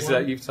stories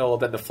that you've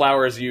told and the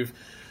flowers you've.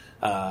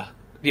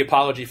 The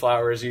apology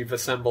flowers you've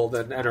assembled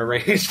and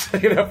arranged,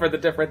 for the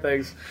different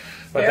things.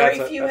 But Very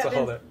that's few a have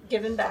whole been other-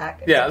 given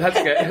back. Yeah,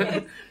 that's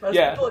good. Most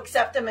Yeah. people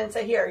accept them and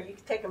say, "Here, you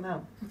can take them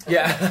home."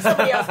 Yeah,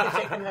 Somebody else can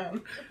take them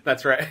home.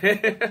 that's right.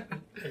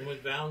 And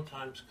with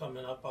Valentine's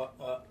coming up,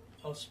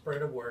 I'll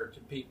spread a word to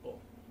people.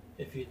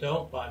 If you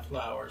don't buy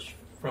flowers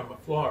from a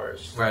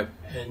florist, Right.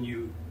 and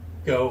you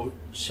go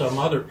some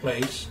other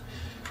place,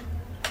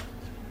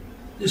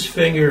 this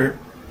finger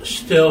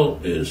still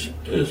is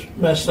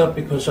messed up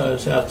because I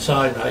was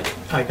outside and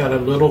I got a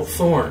little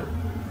thorn.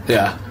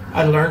 Yeah.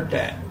 I learned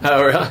that.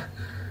 Oh,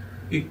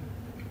 really?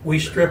 We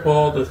strip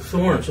all the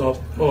thorns off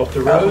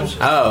the roses.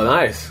 Oh,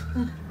 nice.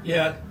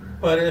 Yeah,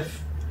 but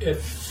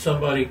if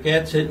somebody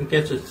gets it and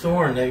gets a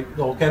thorn,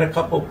 they'll get a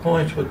couple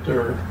points with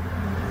their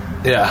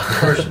Yeah.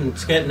 person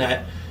that's getting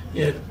that.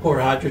 You pour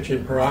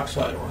hydrogen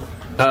peroxide on it.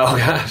 Oh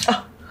gosh.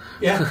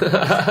 Yeah.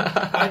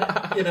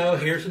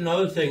 Here's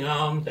another thing.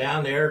 I'm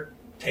down there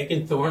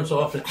taking thorns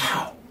off, and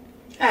ow.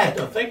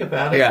 Don't think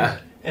about it. Yeah.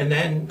 And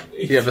then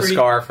you have a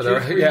scar for the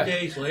 3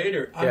 days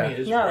later. I mean,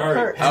 it's very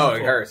hurts. painful. Oh,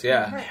 it hurts.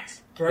 Yeah.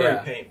 Very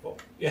painful.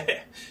 Yeah.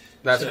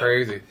 That's So,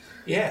 crazy.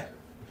 Yeah.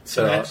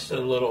 So that's a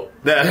little.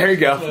 There you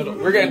go.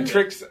 We're getting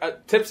tips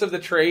of the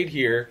trade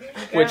here,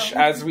 which,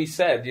 as we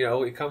said,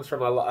 it comes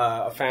from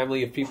a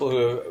family of people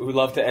who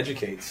love to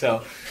educate.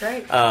 So,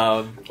 Great.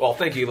 Well,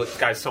 thank you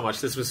guys so much.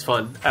 This was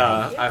fun.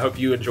 I hope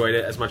you enjoyed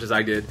it as much as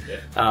I did.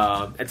 It's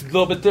a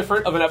little bit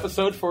different of an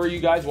episode for you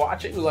guys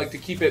watching. We like to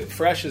keep it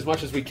fresh as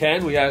much as we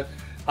can. We have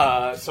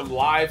some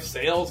live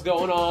sales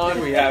going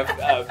on. We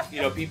have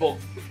people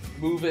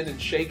moving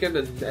and shaking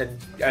and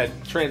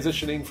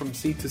transitioning from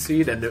seat to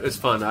seat, and it was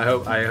fun. I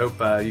hope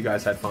you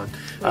guys had fun.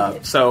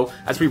 So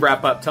as we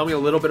wrap up, tell me a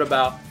little bit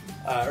about,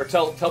 or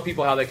tell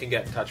people how they can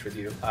get in touch with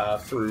you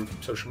through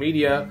social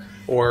media,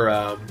 or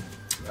how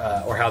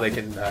they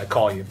can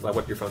call you, like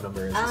what your phone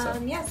number is.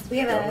 Yes, we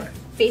have a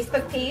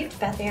Facebook page,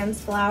 Beth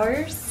Ann's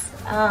Flowers.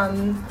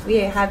 We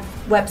have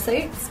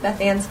websites,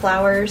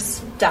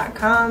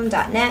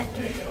 bethannsflowers.com.net,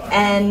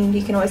 and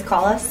you can always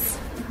call us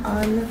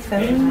on the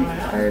phone.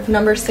 Our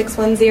number is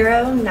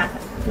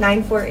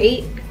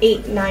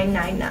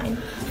 610-948-8999.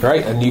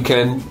 Right, and you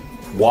can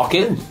walk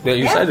in.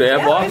 You said they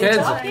have walk-ins.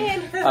 Walk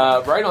in.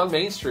 Right on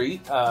Main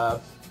Street,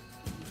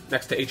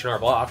 next to H&R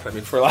Block. I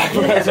mean, for lack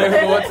of a better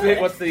term,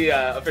 what's the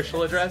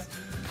official address?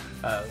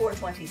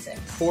 426.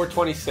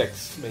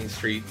 426 Main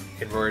Street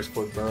in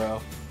Royersford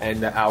Borough,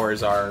 and the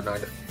hours are 9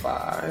 to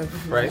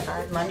 5, right?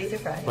 Monday through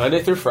Friday.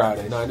 Monday through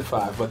Friday, 9 to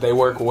 5, but they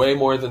work way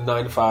more than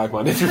 9 to 5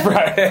 Monday through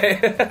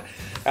Friday.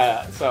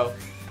 Well,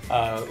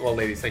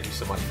 ladies, thank you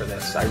so much for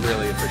this. I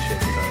really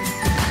appreciate your time.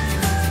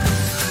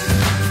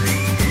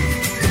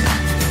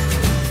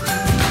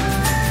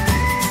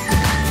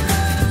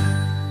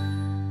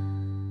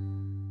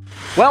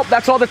 Well,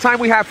 that's all the time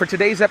we have for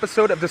today's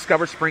episode of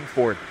Discover Spring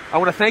Ford. I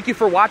want to thank you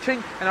for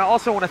watching, and I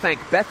also want to thank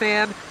Beth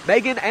Ann,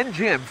 Megan, and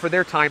Jim for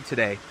their time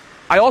today.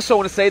 I also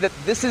want to say that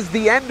this is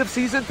the end of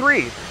Season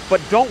 3, but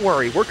don't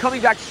worry, we're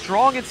coming back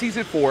strong in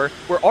Season 4.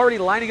 We're already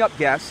lining up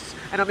guests,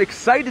 and I'm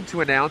excited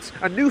to announce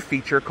a new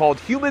feature called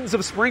Humans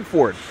of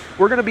Springford.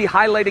 We're going to be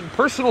highlighting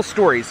personal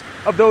stories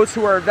of those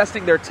who are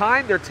investing their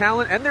time, their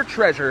talent, and their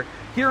treasure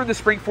here in the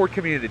Springford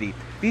community.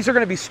 These are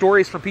going to be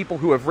stories from people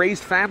who have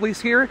raised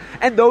families here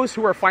and those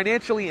who are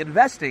financially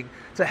investing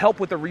to help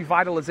with the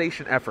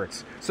revitalization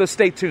efforts. So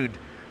stay tuned.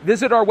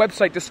 Visit our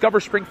website,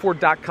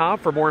 discoverspringford.com,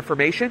 for more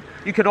information.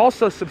 You can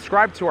also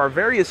subscribe to our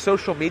various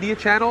social media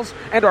channels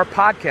and our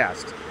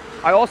podcast.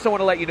 I also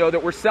want to let you know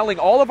that we're selling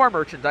all of our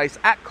merchandise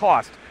at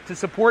cost to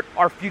support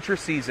our future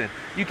season.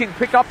 You can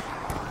pick up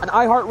an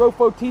iHeart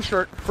Rofo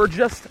t-shirt for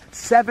just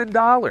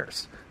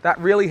 $7. That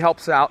really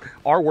helps out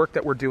our work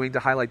that we're doing to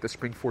highlight the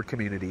Springford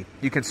community.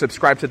 You can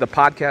subscribe to the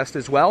podcast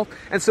as well,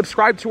 and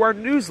subscribe to our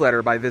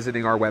newsletter by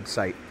visiting our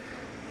website.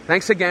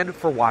 Thanks again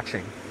for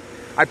watching.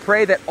 I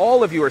pray that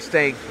all of you are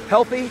staying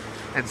healthy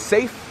and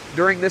safe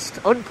during this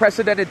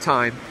unprecedented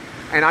time,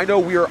 and I know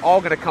we are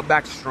all going to come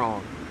back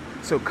strong.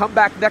 So come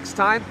back next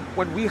time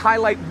when we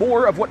highlight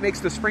more of what makes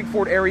the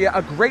Springford area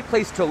a great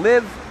place to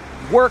live,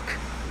 work,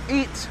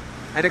 eat,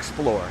 and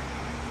explore.